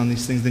perspectives on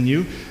these things than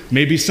you.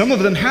 Maybe some of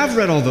them have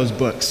read all those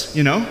books,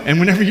 and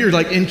whenever you're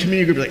like in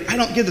community group, like, I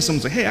don't get this,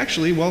 someone's like, hey,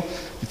 actually, well,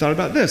 you thought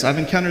about this, I've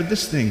encountered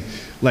this thing.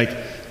 Like,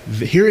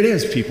 here it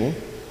is, people.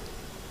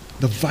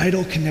 The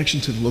vital connection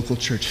to the local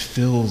church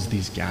fills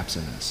these gaps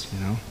in us,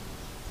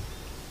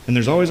 And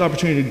there's always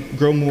opportunity to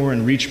grow more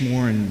and reach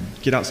more and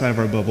get outside of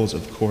our bubbles,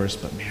 of course,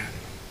 but man,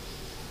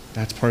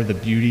 that's part of the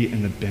beauty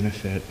and the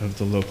benefit of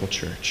the local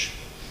church.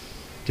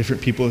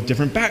 Different people with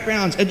different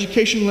backgrounds,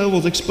 education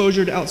levels,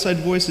 exposure to outside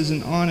voices,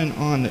 and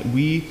on that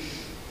we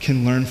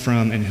can learn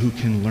from and who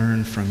can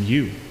learn from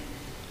you.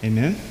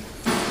 Amen?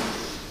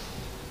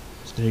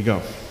 So there you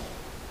go.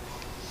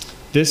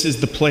 This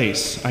is the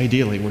place,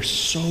 ideally, where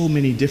so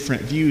many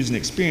different views and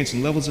experience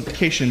and levels of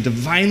vocation,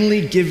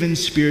 divinely given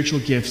spiritual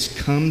gifts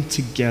come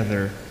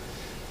together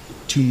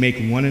to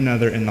make one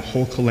another and the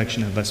whole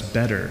collection of us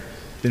better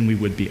than we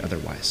would be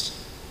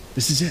otherwise.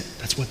 This is it.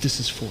 That's what this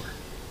is for.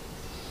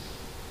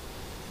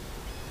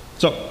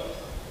 So,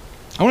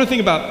 I want to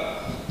think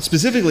about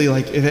specifically,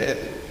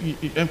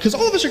 because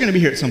all of us are going to be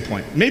here at some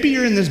point. Maybe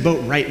you're in this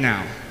boat right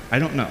now. I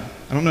don't know.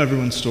 I don't know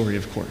everyone's story,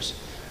 of course.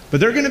 But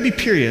there are going to be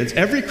periods,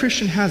 every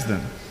Christian has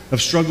them, of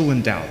struggle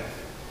and doubt.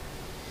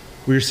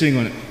 We're sitting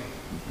on it,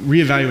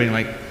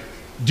 reevaluating,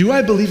 do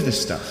I believe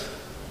this stuff?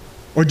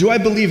 Or do I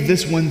believe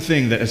this one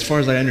thing that, as far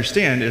as I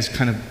understand, is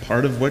kind of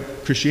part of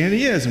what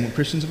Christianity is and what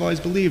Christians have always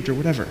believed or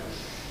whatever?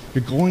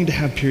 You're going to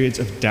have periods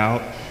of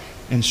doubt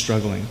and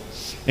struggling.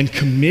 And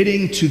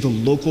committing to the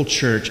local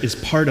church is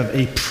part of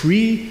a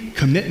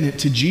pre-commitment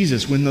to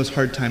Jesus when those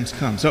hard times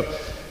come. So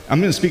I'm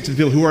going to speak to the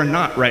people who are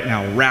not right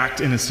now racked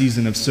in a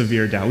season of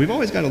severe doubt. We've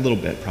always got a little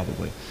bit,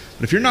 probably.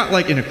 But if you're not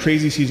in a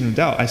crazy season of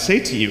doubt, I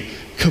say to you,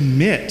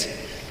 commit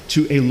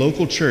to a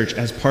local church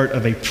as part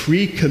of a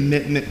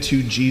pre-commitment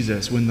to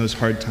Jesus when those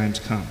hard times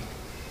come.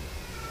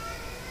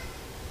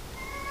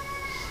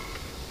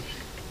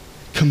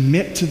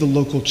 Commit to the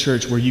local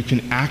church where you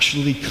can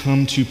actually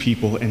come to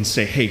people and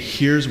say, hey,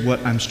 here's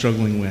what I'm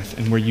struggling with,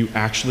 and where you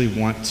actually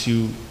want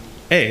to,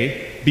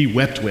 be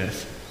wept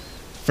with.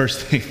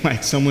 First thing,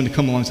 someone to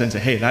come alongside and say,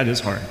 hey, that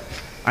is hard.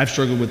 I've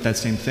struggled with that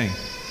same thing.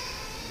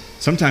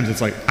 Sometimes it's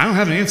I don't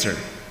have an answer.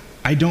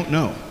 I don't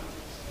know.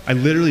 I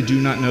literally do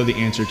not know the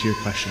answer to your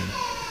question.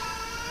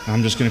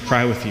 I'm just going to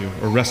cry with you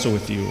or wrestle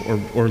with you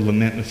or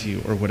lament with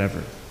you or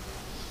whatever.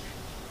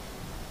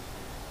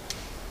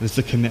 It's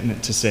the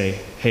commitment to say,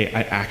 hey,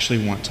 I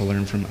actually want to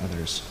learn from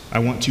others. I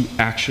want to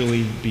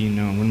actually be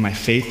known. When my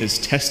faith is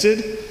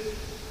tested,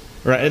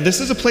 right?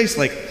 This is a place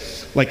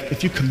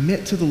if you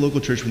commit to the local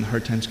church when the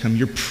hard times come,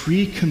 you're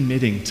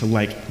pre-committing to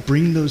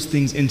bring those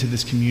things into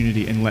this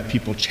community and let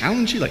people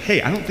challenge you.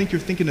 Hey, I don't think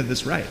you're thinking of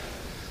this right.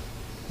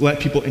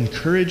 Let people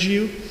encourage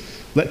you.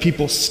 Let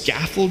people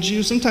scaffold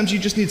you. Sometimes you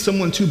just need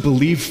someone to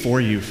believe for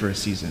you for a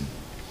season.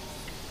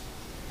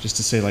 Just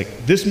to say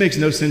this makes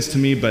no sense to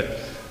me, but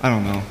I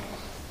don't know.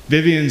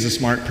 Vivian's a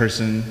smart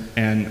person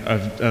and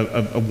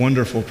a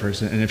wonderful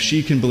person, and if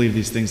she can believe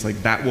these things,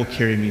 that will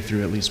carry me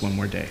through at least one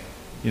more day.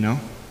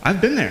 I've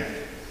been there.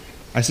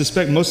 I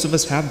suspect most of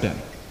us have been.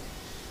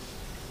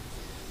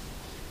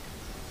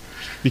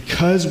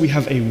 Because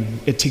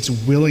it takes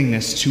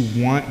willingness to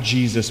want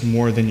Jesus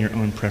more than your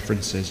own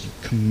preferences. You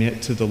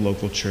commit to the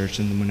local church,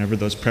 and then whenever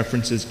those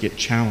preferences get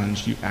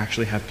challenged, you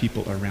actually have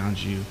people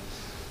around you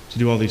to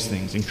do all these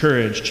things.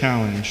 Encourage,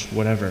 challenge,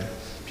 whatever.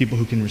 People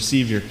who can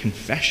receive your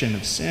confession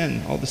of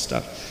sin, all this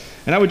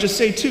stuff. And I would just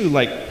say too,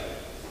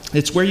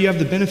 it's where you have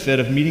the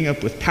benefit of meeting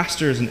up with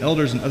pastors and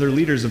elders and other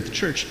leaders of the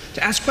church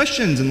to ask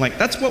questions, and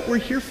that's what we're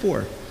here for.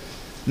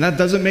 And that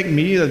doesn't make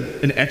me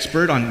an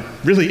expert on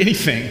really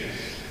anything,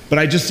 but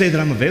I just say that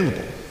I'm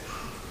available.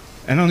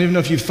 And I don't even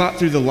know if you've thought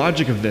through the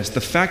logic of this. The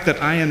fact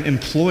that I am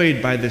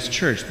employed by this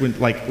church, when,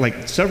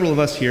 like several of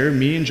us here,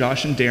 me and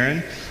Josh and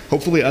Darren,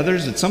 hopefully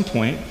others at some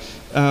point,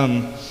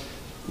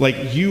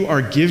 you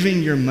are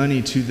giving your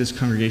money to this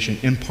congregation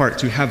in part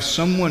to have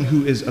someone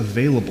who is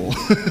available,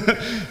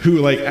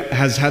 who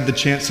has had the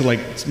chance to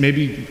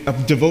maybe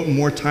devote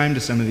more time to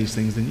some of these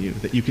things than you,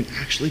 that you can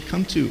actually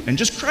come to and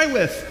just cry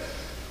with,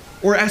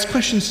 or ask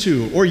questions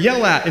to, or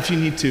yell at if you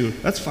need to.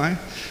 That's fine.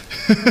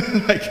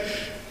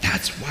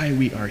 That's why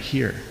we are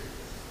here.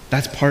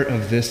 That's part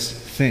of this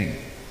thing.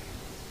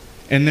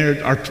 And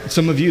there are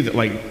some of you that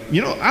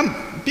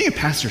being a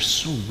pastor is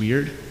so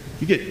weird.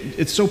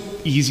 It's so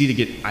easy to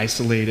get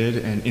isolated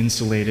and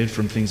insulated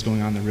from things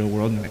going on in the real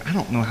world. And I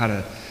don't know how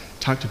to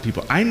talk to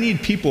people. I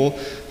need people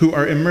who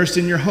are immersed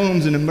in your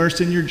homes and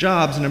immersed in your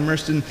jobs and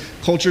immersed in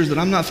cultures that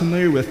I'm not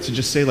familiar with to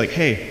just say like,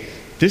 hey,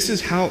 this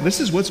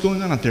is what's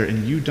going on out there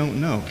and you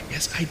don't know.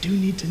 Yes, I do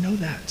need to know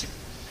that.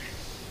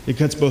 It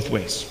cuts both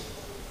ways.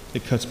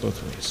 It cuts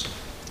both ways.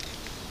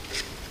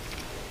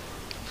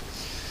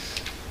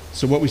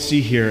 So what we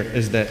see here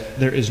is that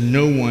there is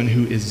no one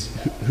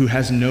who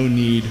has no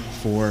need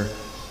for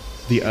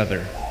the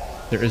other.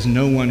 There is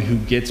no one who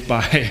gets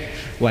by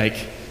like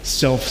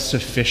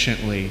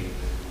self-sufficiently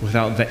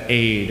without the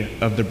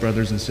aid of the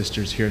brothers and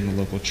sisters here in the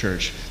local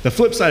church. The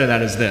flip side of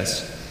that is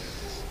this.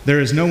 There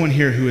is no one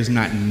here who is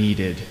not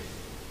needed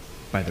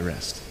by the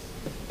rest.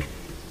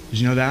 Did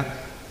you know that?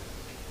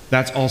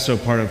 That's also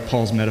part of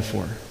Paul's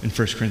metaphor in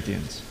 1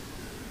 Corinthians.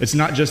 It's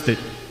not just that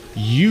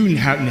you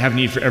have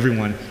need for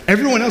everyone.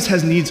 Everyone else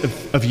has need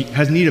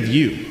of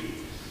you.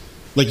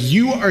 Like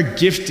you are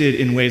gifted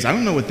in ways, I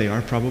don't know what they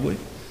are probably,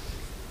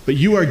 but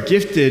you are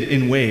gifted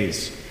in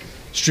ways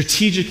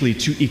strategically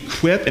to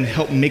equip and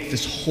help make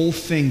this whole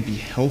thing be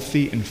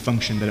healthy and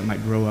function that it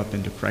might grow up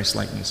into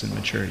Christ-likeness and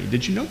maturity.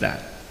 Did you know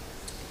that?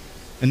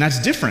 And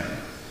that's different.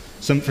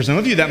 For some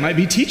of you, that might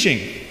be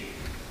teaching.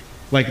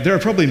 Like there are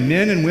probably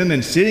men and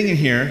women sitting in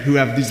here who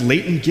have these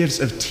latent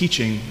gifts of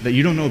teaching that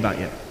you don't know about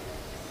yet.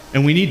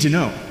 And we need to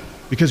know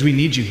because we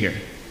need you here.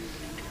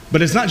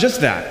 But it's not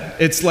just that.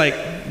 It's like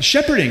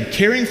shepherding,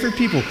 caring for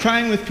people,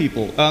 crying with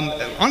people.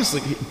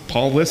 Honestly,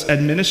 Paul lists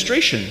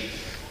administration.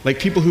 Like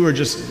people who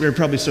they're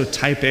probably so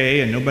type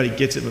A and nobody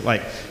gets it, but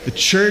like the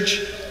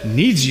church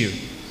needs you.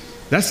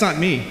 That's not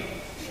me.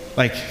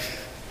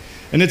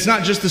 And it's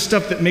not just the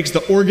stuff that makes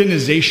the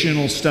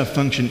organizational stuff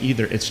function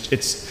either.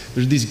 There's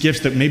these gifts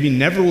that maybe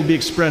never will be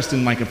expressed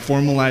in like a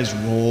formalized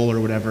role or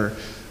whatever,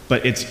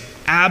 but it's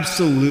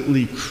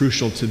absolutely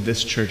crucial to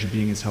this church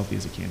being as healthy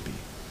as it can be.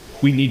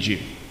 We need you.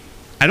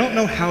 I don't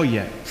know how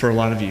yet for a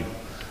lot of you,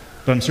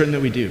 but I'm certain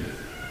that we do.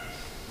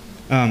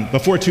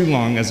 Before too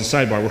long, as a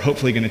sidebar, we're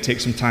hopefully going to take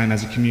some time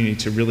as a community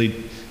to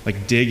really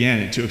like dig in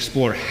and to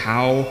explore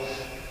how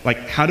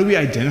do we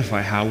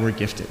identify how we're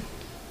gifted?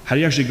 How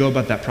do you actually go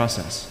about that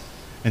process?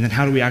 And then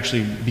how do we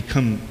actually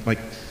become like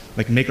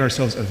make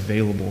ourselves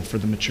available for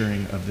the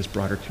maturing of this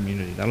broader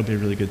community? That'll be a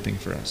really good thing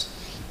for us.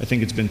 I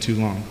think it's been too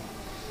long.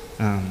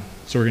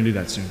 So we're going to do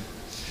that soon.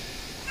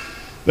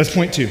 That's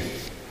point 2.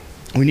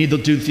 We need to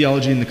do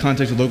theology in the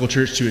context of local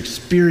church to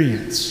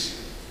experience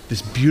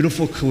this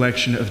beautiful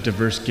collection of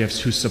diverse gifts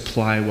who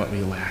supply what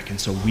we lack, and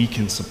so we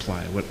can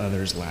supply what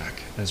others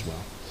lack as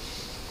well.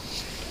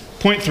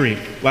 Point 3,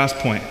 last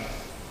point.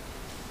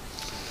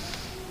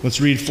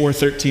 Let's read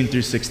 4:13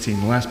 through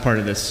 16, the last part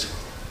of this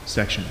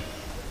section.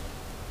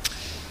 It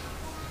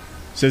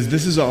says,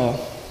 "This is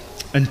all,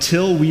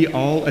 until we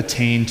all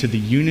attain to the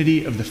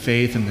unity of the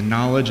faith and the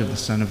knowledge of the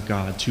Son of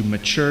God, to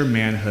mature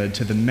manhood,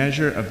 to the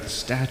measure of the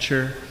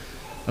stature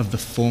of the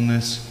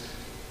fullness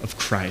of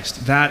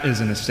Christ." That is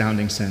an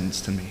astounding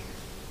sentence to me.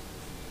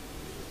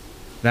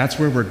 That's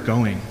where we're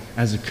going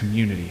as a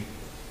community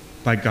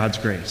by God's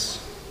grace.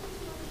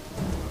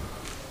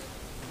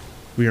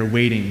 We are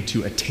waiting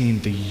to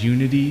attain the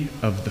unity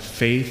of the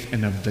faith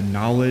and of the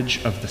knowledge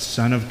of the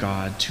Son of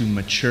God, to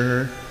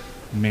mature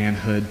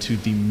manhood, to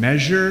the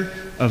measure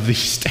of the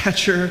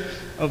stature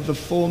of the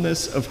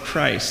fullness of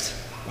Christ.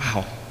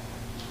 Wow.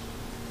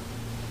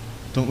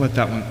 Don't let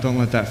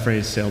that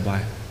phrase sail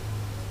by.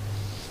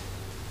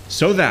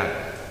 So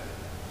that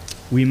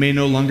we may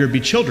no longer be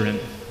children.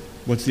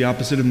 What's the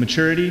opposite of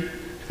maturity?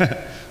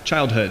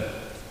 Childhood,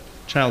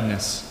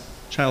 childness,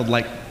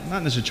 childlike,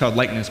 not necessarily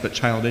childlikeness, but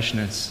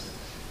childishness.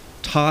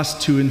 Tossed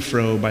to and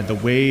fro by the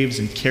waves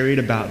and carried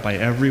about by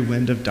every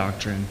wind of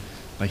doctrine,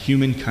 by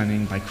human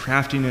cunning, by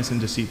craftiness and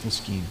deceitful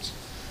schemes.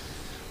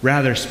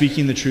 Rather,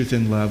 speaking the truth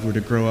in love, we're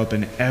to grow up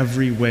in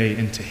every way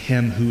into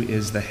Him who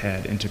is the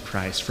head, into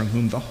Christ, from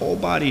whom the whole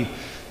body,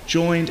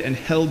 joined and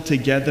held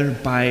together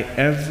by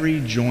every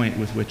joint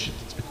with which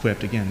it's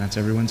equipped. Again, that's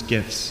everyone's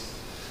gifts.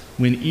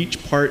 When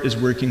each part is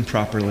working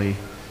properly,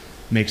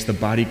 makes the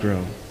body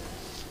grow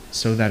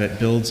so that it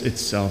builds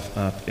itself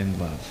up in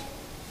love.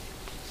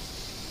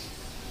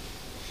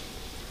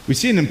 We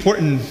see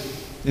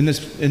in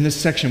this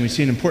section, we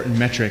see an important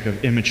metric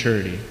of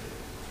immaturity.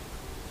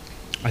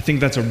 I think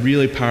that's a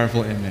really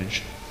powerful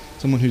image.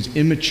 Someone who's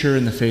immature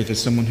in the faith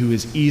is someone who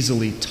is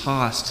easily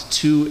tossed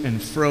to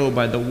and fro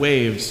by the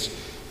waves,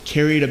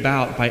 carried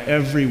about by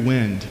every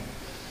wind.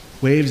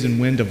 Waves and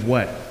wind of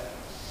what?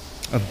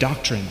 Of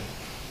doctrine.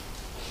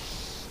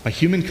 By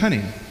human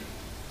cunning.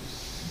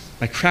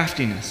 By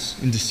craftiness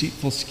and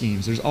deceitful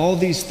schemes. There's all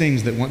these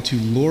things that want to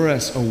lure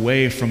us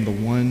away from the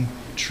one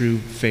true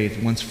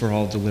faith, once for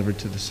all delivered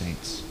to the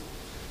saints.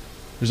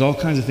 There's all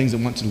kinds of things that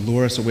want to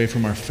lure us away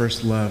from our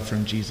first love,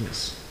 from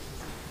Jesus.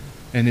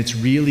 And it's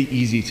really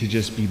easy to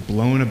just be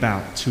blown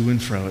about to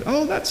and fro.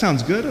 Oh, that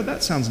sounds good. Oh,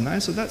 that sounds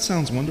nice. Oh, that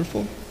sounds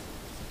wonderful.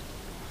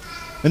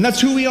 And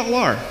that's who we all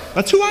are.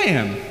 That's who I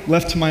am,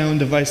 left to my own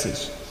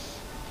devices.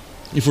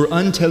 If we're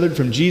untethered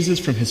from Jesus,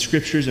 from his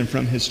scriptures, and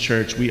from his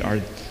church, we are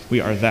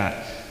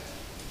that,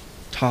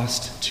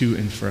 tossed to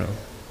and fro.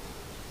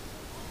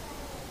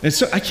 And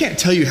so I can't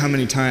tell you how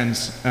many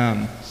times,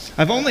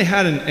 I've only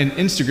had an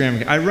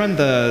Instagram, I run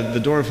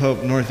the Door of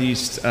Hope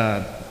Northeast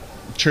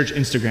church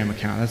Instagram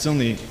account. That's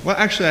only, well,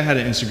 actually I had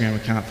an Instagram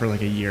account for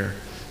like a year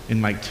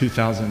in like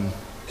 2000.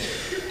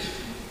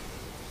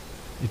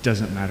 It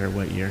doesn't matter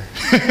what year.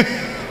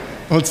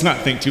 Let's not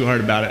think too hard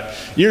about it.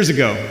 Years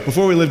ago,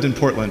 before we lived in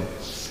Portland.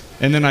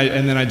 And then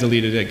I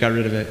deleted it, got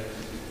rid of it.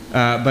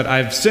 But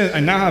I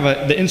now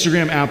have the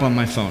Instagram app on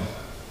my phone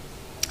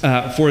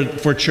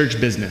for church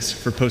business,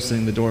 for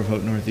posting the Door of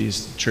Hope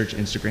Northeast church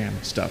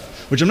Instagram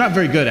stuff, which I'm not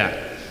very good at.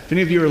 If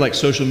any of you are like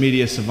social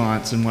media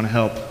savants and want to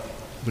help,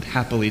 would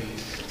happily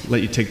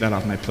let you take that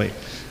off my plate.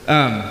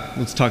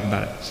 Let's talk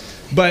about it.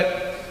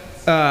 But,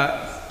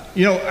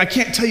 I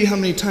can't tell you how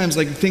many times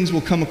like things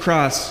will come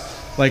across.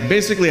 Like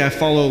basically I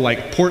follow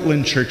like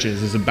Portland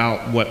churches is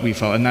about what we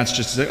follow. And that's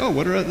just to say, oh,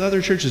 what are the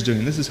other churches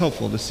doing? This is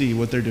helpful to see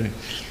what they're doing.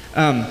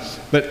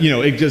 But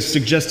it just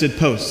suggested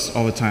posts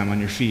all the time on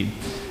your feed.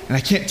 And I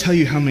can't tell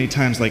you how many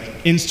times like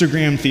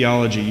Instagram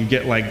theology, you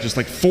get like just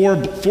like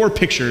four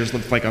pictures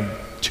with like a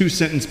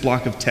 2-sentence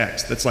block of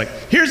text that's like,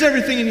 here's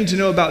everything you need to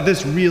know about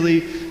this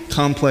really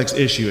complex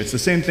issue. It's the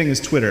same thing as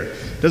Twitter.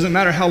 It doesn't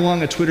matter how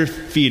long a Twitter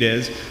feed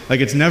is,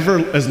 like it's never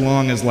as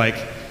long as like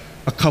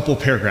a couple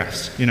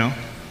paragraphs,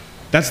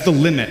 That's the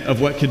limit of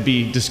what could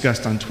be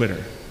discussed on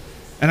Twitter.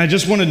 And I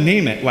just want to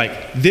name it,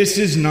 like, this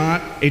is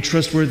not a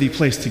trustworthy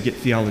place to get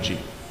theology,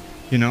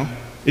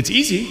 It's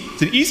easy.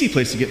 It's an easy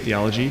place to get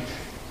theology,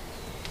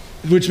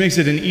 which makes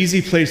it an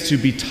easy place to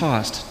be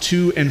tossed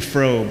to and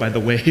fro by the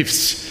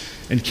waves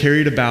and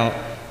carried about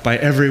by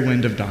every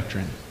wind of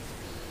doctrine.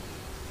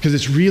 Because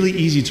it's really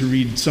easy to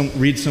read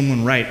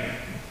someone write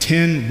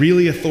 10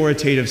 really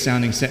authoritative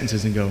sounding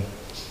sentences and go,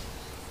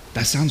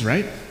 that sounds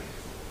right.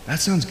 That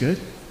sounds good.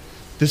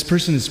 This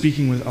person is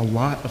speaking with a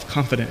lot of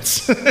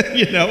confidence,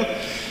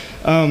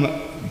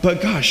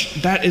 But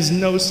gosh, that is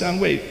no sound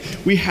way.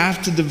 We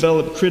have to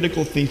develop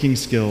critical thinking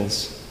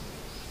skills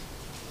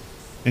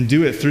and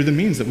do it through the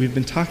means that we've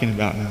been talking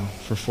about now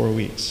for 4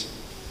 weeks.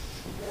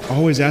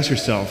 Always ask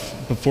yourself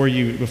before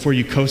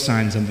you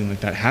co-sign something like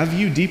that, have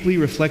you deeply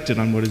reflected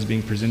on what is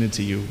being presented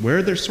to you? Where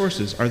are their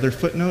sources? Are there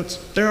footnotes?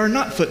 There are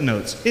not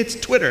footnotes. It's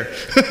Twitter.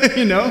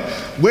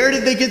 Where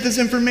did they get this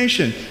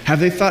information?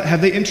 Have they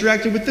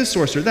interacted with this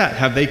source or that?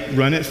 Have they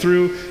run it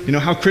through,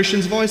 how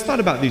Christians have always thought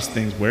about these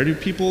things? Where do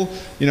people,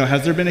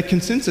 has there been a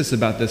consensus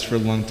about this for a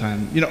long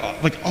time?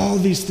 Like all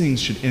these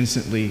things should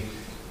instantly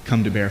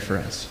come to bear for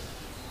us.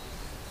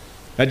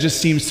 That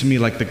just seems to me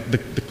like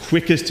the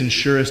quickest and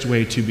surest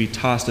way to be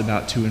tossed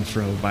about to and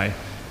fro by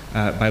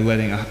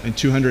letting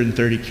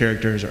 230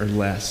 characters or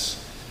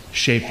less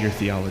shape your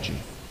theology.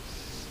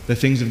 The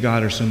things of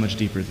God are so much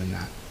deeper than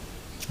that.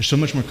 They're so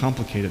much more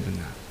complicated than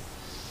that.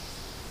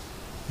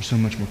 They're so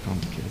much more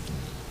complicated than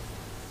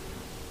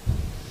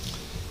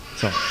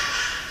that. So,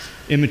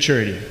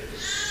 immaturity.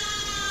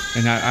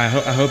 And I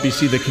hope you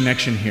see the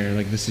connection here.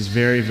 Like this is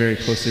very, very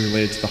closely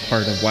related to the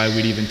heart of why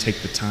we'd even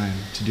take the time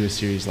to do a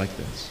series like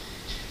this.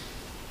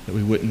 That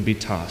we wouldn't be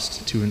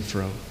tossed to and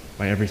fro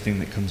by everything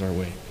that comes our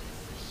way.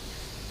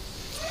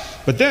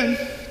 But then,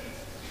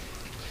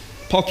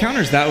 Paul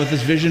counters that with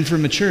this vision for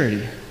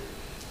maturity.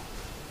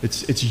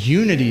 It's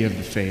unity of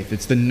the faith.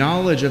 It's the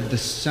knowledge of the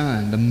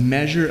Son, the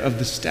measure of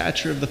the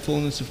stature of the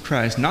fullness of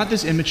Christ. Not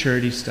this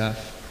immaturity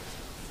stuff.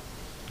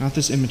 Not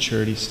this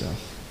immaturity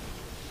stuff.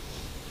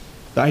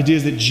 The idea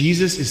is that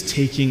Jesus is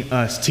taking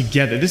us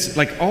together. This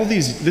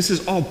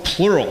is all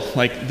plural.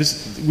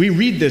 We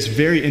read this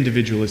very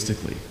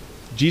individualistically.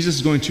 Jesus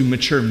is going to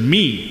mature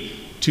me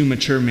to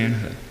mature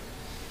manhood.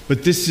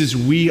 But this is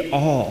we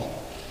all.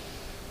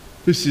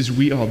 This is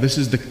we all. This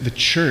is the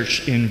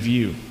church in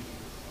view.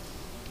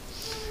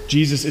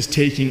 Jesus is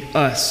taking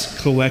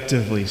us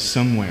collectively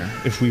somewhere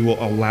if we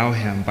will allow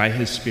him by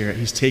his Spirit.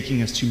 He's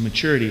taking us to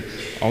maturity,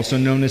 also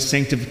known as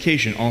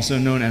sanctification, also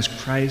known as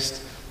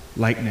Christ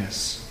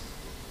likeness.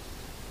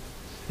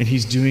 And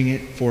he's doing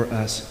it for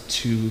us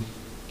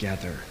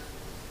together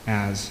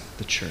as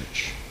the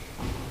church.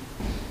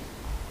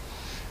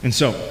 And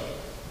so,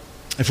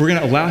 if we're going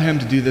to allow him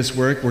to do this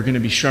work, we're going to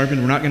be sharpened.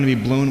 We're not going to be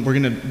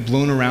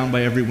blown around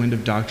by every wind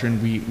of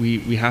doctrine.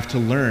 We have to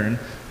learn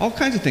all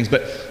kinds of things.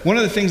 But one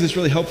of the things that's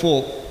really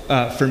helpful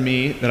for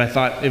me that I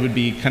thought it would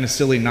be kind of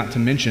silly not to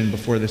mention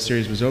before this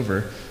series was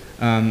over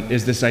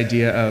is this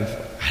idea of,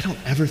 I don't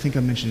ever think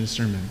I mentioned this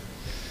sermon,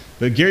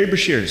 but Gary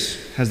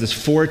Breshears has this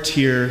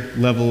 4-tier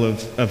level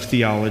of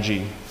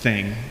theology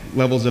thing,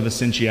 levels of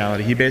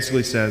essentiality. He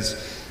basically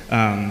says,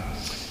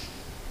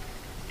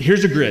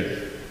 here's a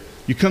grid.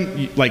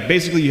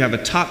 Basically you have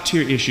a top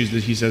tier issues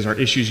that he says are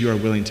issues you are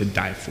willing to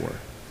die for.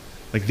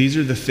 Like these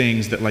are the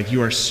things that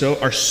you are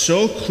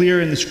so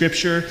clear in the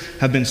scripture,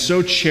 have been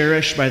so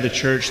cherished by the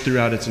church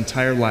throughout its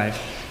entire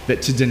life,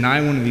 that to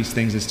deny one of these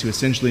things is to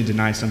essentially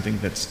deny something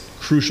that's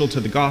crucial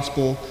to the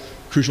gospel,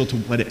 crucial to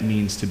what it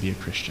means to be a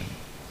Christian.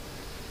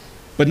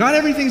 But not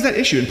everything's that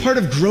issue. And part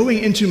of growing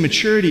into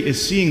maturity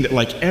is seeing that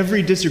like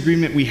every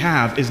disagreement we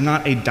have is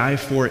not a die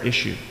for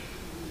issue.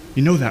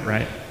 You know that,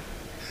 right?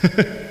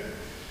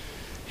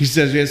 He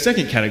says we have a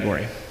second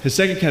category. His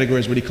second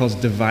category is what he calls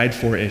divide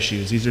for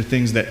issues. These are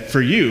things that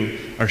for you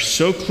are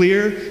so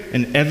clear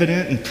and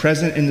evident and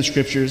present in the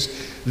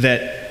scriptures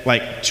that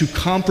like to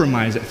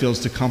compromise, it feels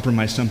to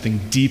compromise something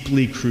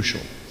deeply crucial.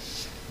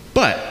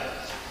 But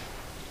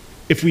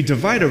if we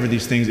divide over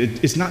these things,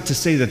 it's not to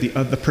say that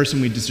the person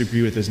we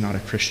disagree with is not a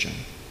Christian.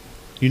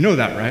 You know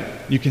that, right?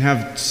 You can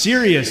have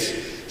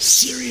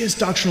serious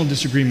doctrinal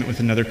disagreement with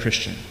another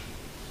Christian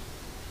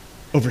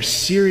over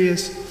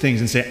serious things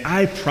and say,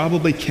 I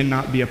probably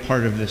cannot be a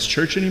part of this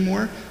church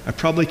anymore. I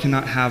probably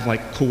cannot have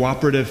like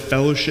cooperative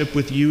fellowship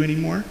with you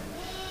anymore.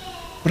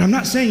 But I'm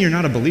not saying you're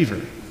not a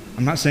believer.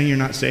 I'm not saying you're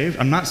not saved.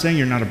 I'm not saying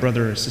you're not a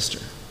brother or a sister.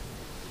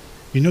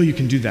 You know you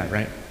can do that,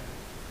 right?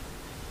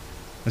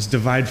 Let's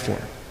divide for.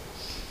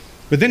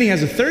 But then he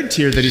has a third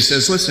tier that he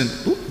says,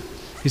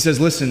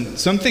 listen,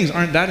 some things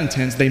aren't that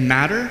intense. They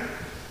matter.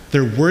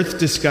 They're worth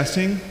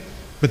discussing,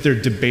 but they're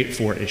debate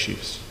for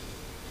issues.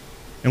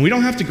 And we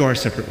don't have to go our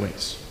separate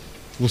ways.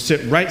 We'll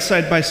sit right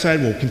side by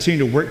side. We'll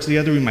continue to work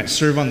together. We might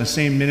serve on the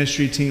same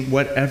ministry team,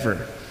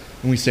 whatever.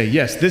 And we say,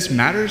 yes, this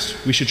matters.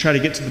 We should try to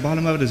get to the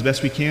bottom of it as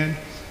best we can.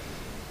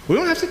 We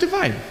don't have to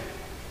divide.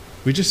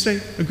 We just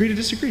say, agree to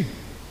disagree.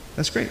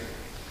 That's great.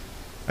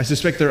 I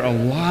suspect there are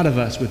a lot of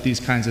us with these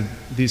kinds of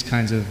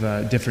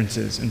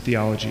differences in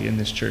theology in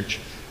this church.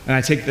 And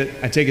I take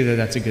it that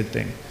that's a good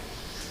thing.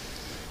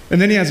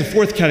 And then he has a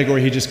fourth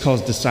category he just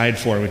calls decide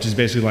for, which is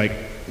basically like,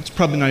 it's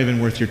probably not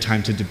even worth your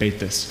time to debate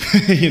this.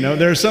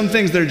 There are some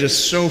things that are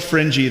just so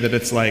fringy that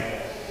it's like,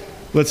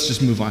 let's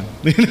just move on.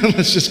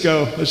 Let's just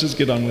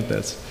get on with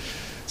this.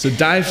 So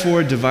die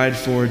for, divide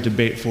for,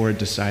 debate for,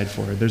 decide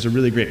for. There's a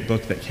really great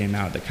book that came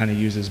out that kind of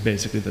uses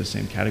basically those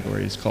same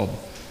categories called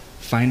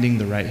Finding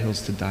the Right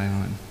Hills to Die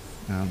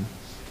On.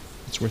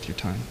 It's worth your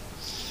time.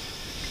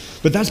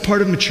 But that's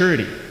part of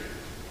maturity.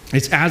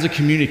 It's as a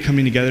community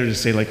coming together to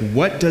say, like,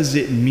 what does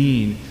it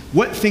mean?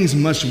 What things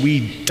must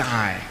we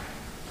die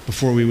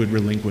before we would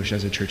relinquish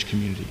as a church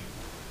community?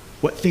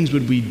 What things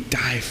would we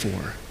die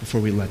for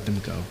before we let them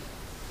go?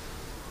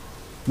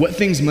 What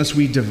things must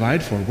we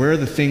divide for? Where are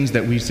the things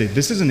that we say,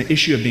 this isn't an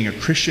issue of being a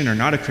Christian or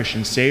not a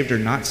Christian, saved or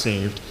not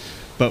saved,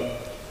 but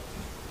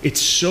it's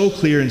so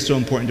clear and so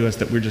important to us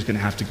that we're just going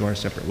to have to go our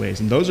separate ways.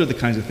 And those are the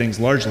kinds of things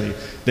largely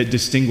that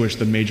distinguish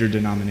the major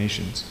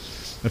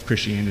denominations of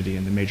Christianity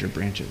and the major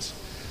branches.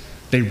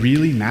 They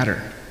really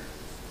matter.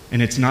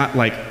 And it's not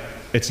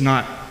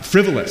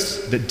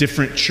frivolous that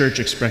different church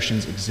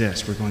expressions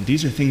exist. We're going,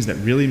 these are things that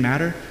really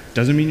matter.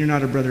 Doesn't mean you're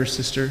not a brother or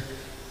sister,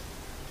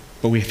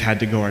 but we've had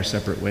to go our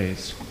separate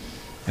ways.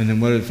 And then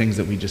what are the things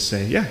that we just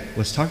say, yeah,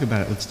 let's talk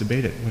about it, let's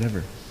debate it,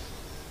 whatever.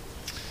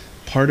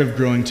 Part of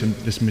growing to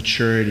this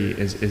maturity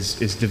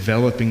is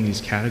developing these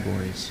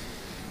categories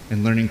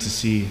and learning to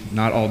see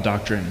not all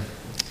doctrine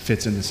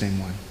fits in the same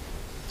one.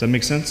 Does that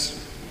make sense?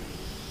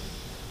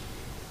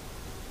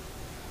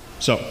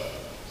 So,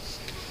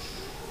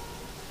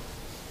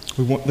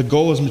 the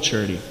goal is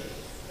maturity.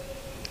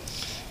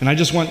 And I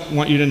just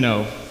want you to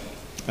know,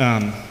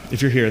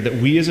 if you're here, that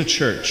we as a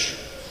church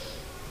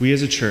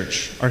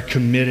are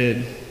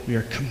committed, we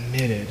are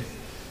committed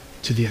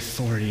to the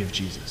authority of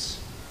Jesus.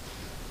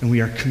 And we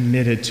are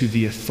committed to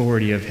the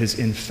authority of his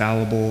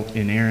infallible,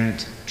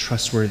 inerrant,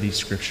 trustworthy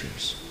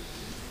scriptures.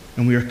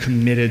 And we are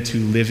committed to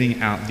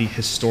living out the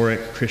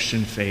historic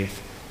Christian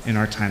faith in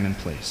our time and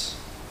place.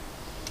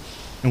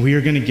 And we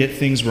are going to get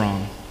things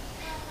wrong.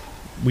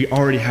 We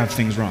already have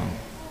things wrong.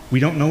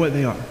 We don't know what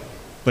they are,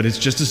 but it's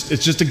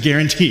just a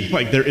guarantee.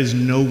 Like, there is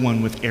no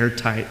one with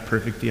airtight,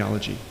 perfect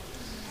theology.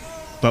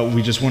 But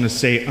we just want to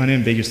say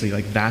unambiguously,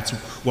 like, that's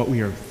what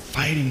we are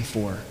fighting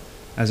for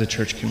as a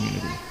church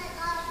community.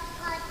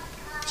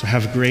 So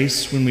have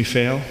grace when we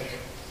fail.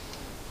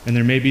 And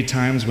there may be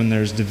times when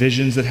there's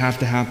divisions that have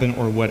to happen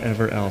or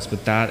whatever else,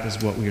 but that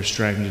is what we are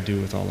striving to do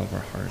with all of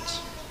our hearts.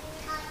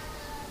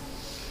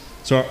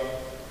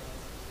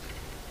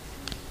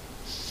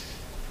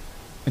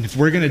 And if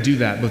we're going to do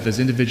that, both as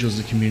individuals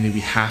and as a community,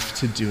 we have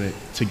to do it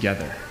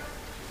together.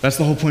 That's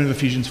the whole point of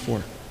Ephesians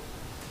 4.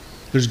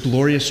 There's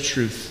glorious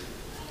truth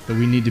that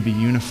we need to be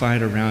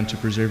unified around to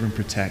preserve and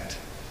protect.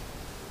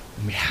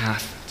 And we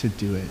have to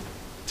do it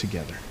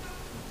together.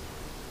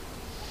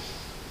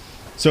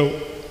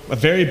 So, a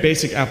very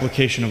basic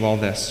application of all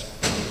this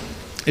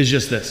is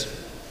just this.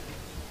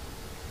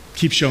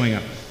 Keep showing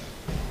up.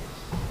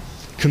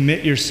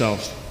 Commit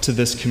yourself to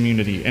this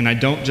community. And I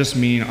don't just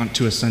mean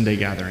to a Sunday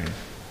gathering.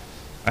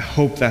 I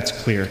hope that's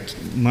clear,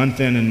 month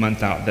in and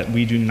month out, that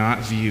we do not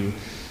view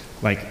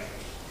like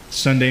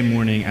Sunday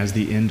morning as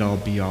the end-all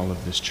be-all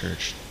of this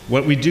church.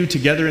 What we do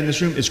together in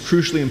this room is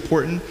crucially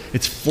important.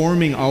 It's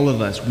forming all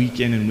of us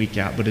week in and week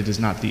out, but it is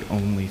not the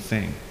only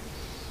thing.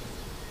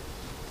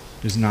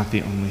 It is not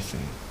the only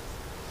thing.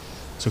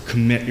 So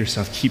commit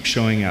yourself. Keep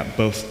showing up,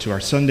 both to our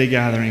Sunday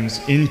gatherings,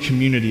 in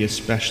community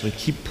especially.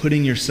 Keep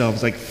putting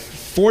yourselves, like,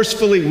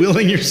 forcefully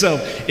willing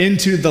yourself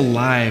into the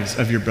lives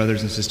of your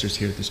brothers and sisters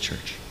here at this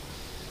church,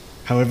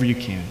 however you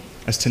can,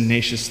 as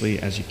tenaciously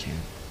as you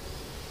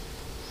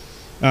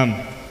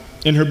can.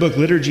 In her book,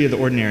 Liturgy of the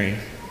Ordinary,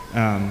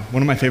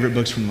 one of my favorite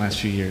books from the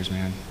last few years,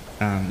 man.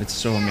 It's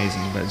so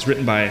amazing, but it's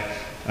written by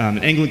an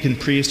Anglican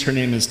priest. Her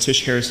name is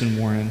Tish Harrison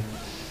Warren.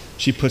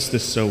 She puts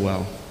this so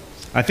well.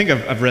 I think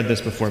I've read this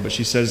before, but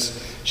she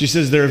says,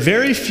 there are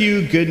very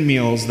few good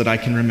meals that I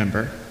can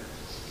remember,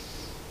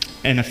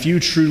 and a few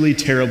truly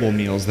terrible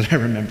meals that I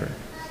remember.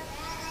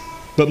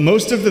 But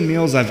most of the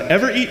meals I've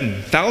ever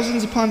eaten,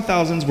 thousands upon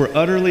thousands, were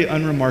utterly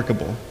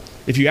unremarkable.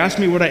 If you asked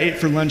me what I ate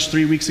for lunch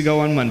 3 weeks ago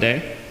on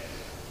Monday,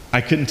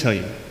 I couldn't tell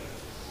you.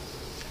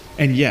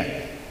 And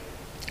yet,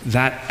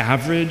 that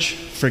average,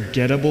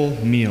 forgettable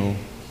meal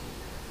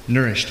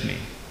nourished me.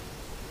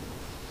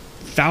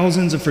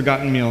 Thousands of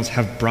forgotten meals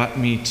have brought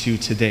me to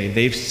today.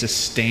 They've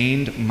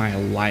sustained my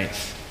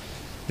life.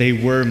 They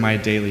were my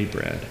daily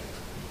bread.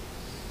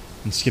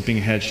 And skipping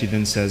ahead, she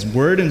then says,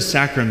 word and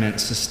sacrament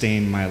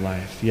sustain my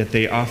life, yet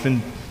they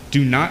often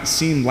do not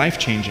seem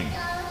life-changing.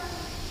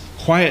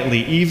 Quietly,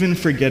 even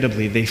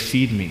forgettably, they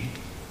feed me.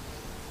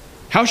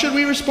 How should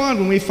we respond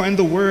when we find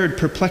the word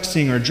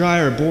perplexing or dry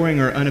or boring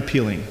or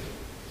unappealing?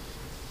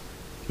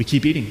 We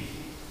keep eating,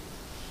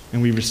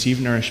 and we receive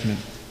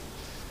nourishment,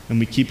 and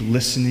we keep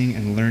listening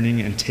and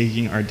learning and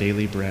taking our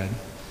daily bread,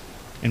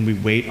 and we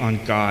wait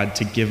on God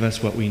to give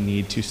us what we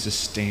need to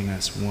sustain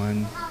us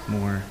one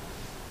more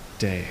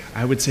day.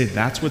 I would say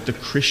that's what the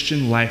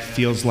Christian life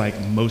feels like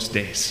most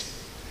days.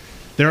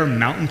 There are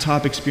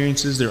mountaintop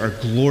experiences, there are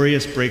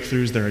glorious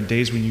breakthroughs, there are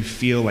days when you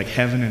feel like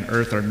heaven and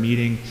earth are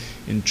meeting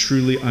in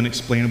truly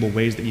unexplainable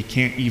ways that you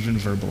can't even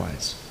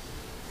verbalize.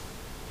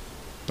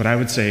 But I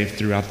would say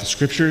throughout the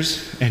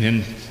scriptures, and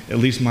in at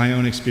least my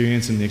own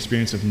experience and the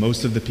experience of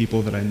most of the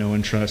people that I know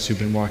and trust who've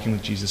been walking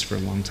with Jesus for a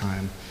long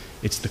time,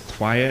 it's the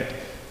quiet,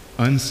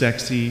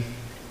 unsexy,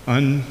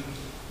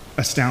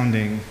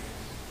 unastounding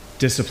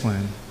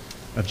discipline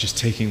of just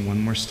taking one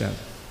more step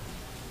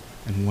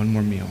and one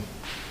more meal,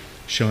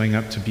 showing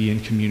up to be in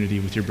community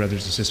with your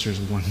brothers and sisters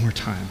one more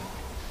time.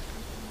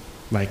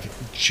 Like,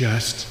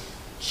 just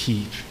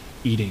keep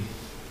eating.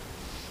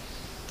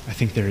 I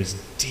think there is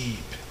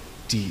deep,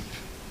 deep,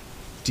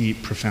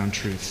 deep, profound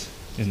truth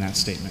in that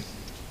statement.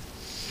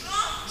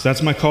 So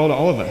that's my call to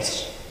all of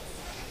us.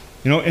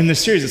 You know, in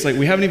this series, it's like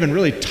we haven't even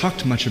really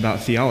talked much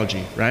about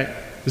theology, right?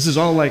 This is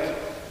all like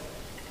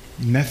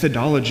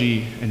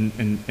methodology and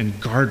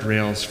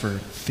guardrails for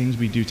things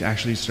we do to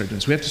actually start doing.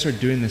 So we have to start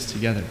doing this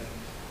together.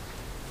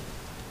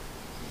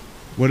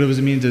 What does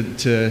it mean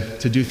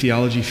to do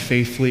theology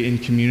faithfully in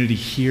community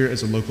here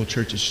as a local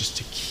church? It's just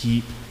to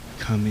keep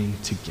coming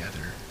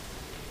together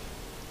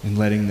and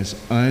letting this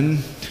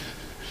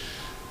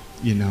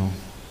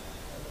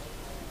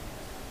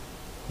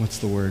what's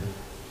the word?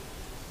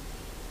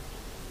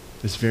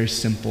 This very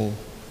simple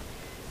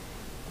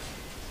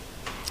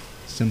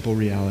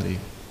reality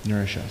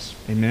nourish us.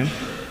 Amen?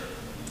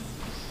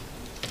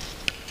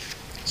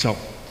 So,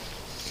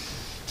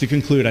 to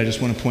conclude, I just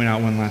want to point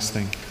out one last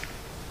thing.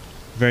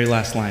 Very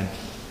last line.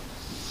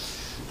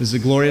 This is a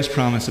glorious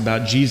promise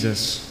about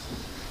Jesus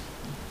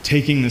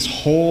taking this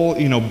whole,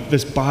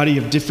 this body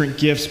of different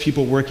gifts,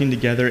 people working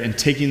together, and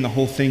taking the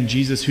whole thing,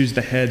 Jesus, who's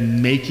the head,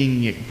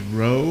 making it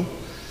grow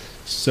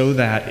so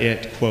that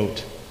it,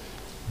 quote,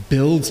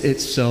 builds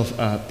itself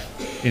up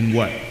in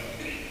what?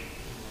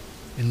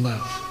 In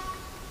love.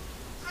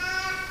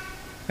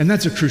 And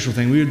that's a crucial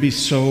thing. We would be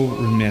so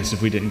remiss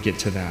if we didn't get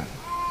to that.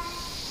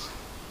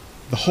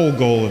 The whole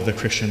goal of the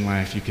Christian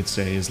life, you could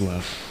say, is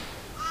love.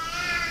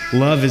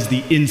 Love is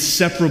the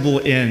inseparable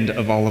end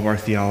of all of our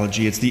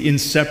theology. It's the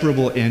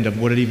inseparable end of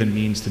what it even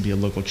means to be a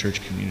local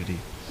church community.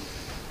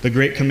 The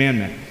great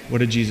commandment, what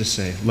did Jesus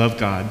say? Love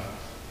God,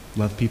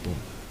 love people.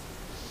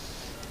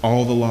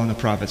 All the law and the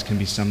prophets can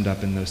be summed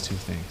up in those two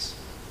things.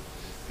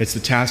 It's the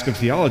task of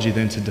theology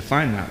then to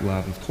define that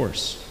love, of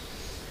course.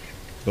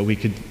 But we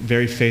could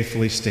very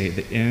faithfully state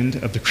the end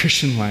of the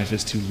Christian life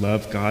is to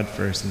love God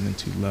first and then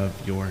to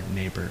love your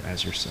neighbor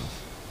as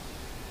yourself.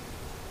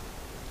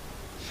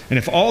 And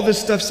if all this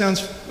stuff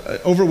sounds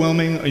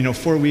overwhelming,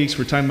 4 weeks,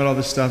 we're talking about all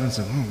this stuff, and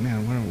say, oh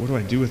man, what do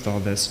I do with all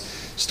this?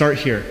 Start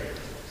here.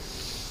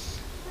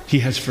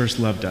 He has first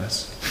loved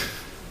us.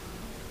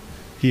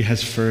 He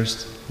has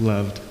first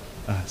loved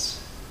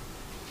us.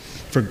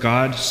 For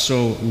God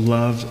so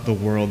loved the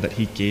world that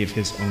he gave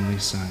his only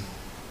Son.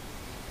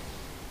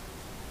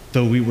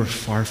 Though we were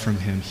far from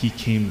him, he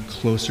came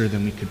closer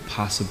than we could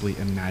possibly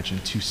imagine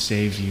to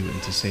save you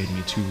and to save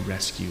me, to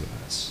rescue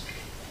us.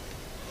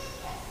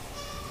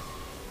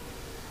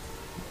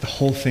 The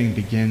whole thing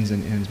begins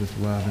and ends with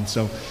love. And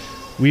so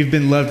we've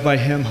been loved by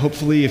him.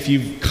 Hopefully, if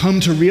you've come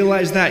to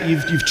realize that,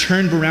 you've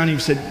turned around and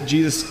you've said,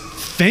 Jesus,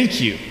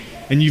 thank you.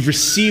 And you've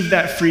received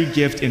that free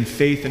gift in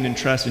faith and in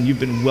trust, and you've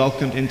been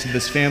welcomed into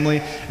this family.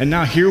 And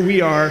now here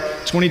we are,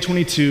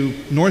 2022,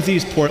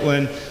 Northeast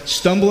Portland,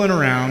 stumbling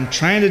around,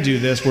 trying to do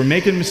this. We're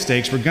making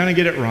mistakes. We're going to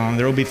get it wrong.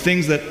 There will be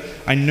things that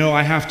I know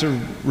I have to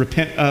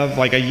repent of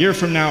like a year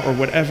from now or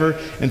whatever,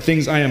 and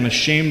things I am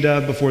ashamed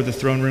of before the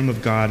throne room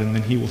of God, and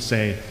then he will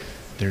say,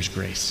 there's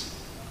grace.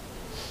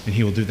 And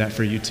he will do that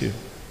for you too.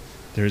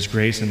 There is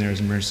grace and there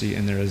is mercy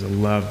and there is a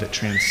love that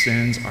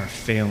transcends our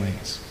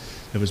failings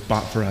that was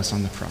bought for us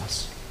on the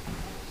cross.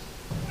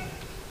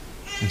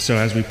 And so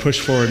as we push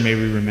forward, may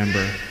we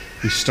remember,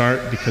 we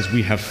start because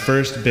we have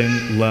first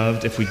been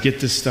loved. If we get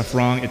this stuff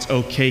wrong, it's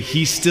okay.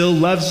 He still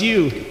loves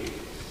you.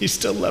 He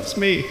still loves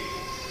me.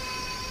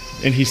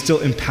 And he still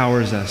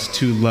empowers us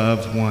to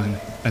love one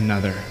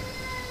another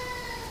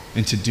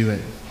and to do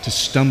it, to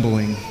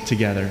stumbling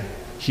together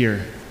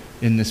here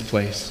in this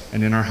place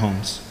and in our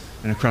homes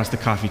and across the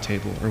coffee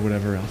table or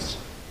whatever else.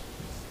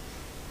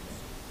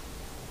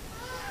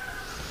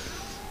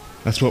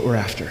 That's what we're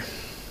after.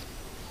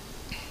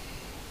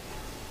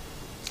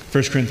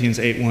 1 Corinthians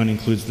 8:1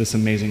 includes this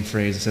amazing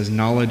phrase. It says,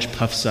 knowledge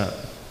puffs up.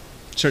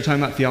 Start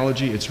talking about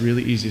theology, it's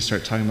really easy to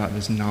start talking about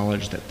this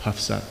knowledge that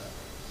puffs up.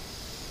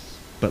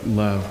 But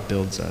love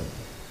builds up.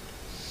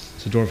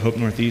 So Door of Hope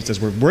Northeast, as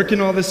we're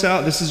working all this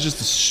out, this is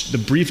just the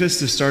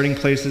briefest of starting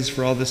places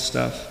for all this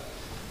stuff.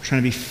 We're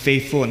trying to be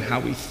faithful in how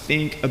we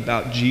think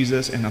about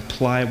Jesus and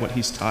apply what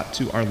he's taught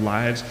to our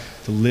lives,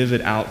 to live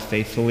it out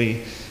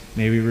faithfully.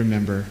 May we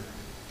remember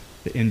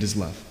the end is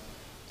love.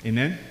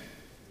 Amen?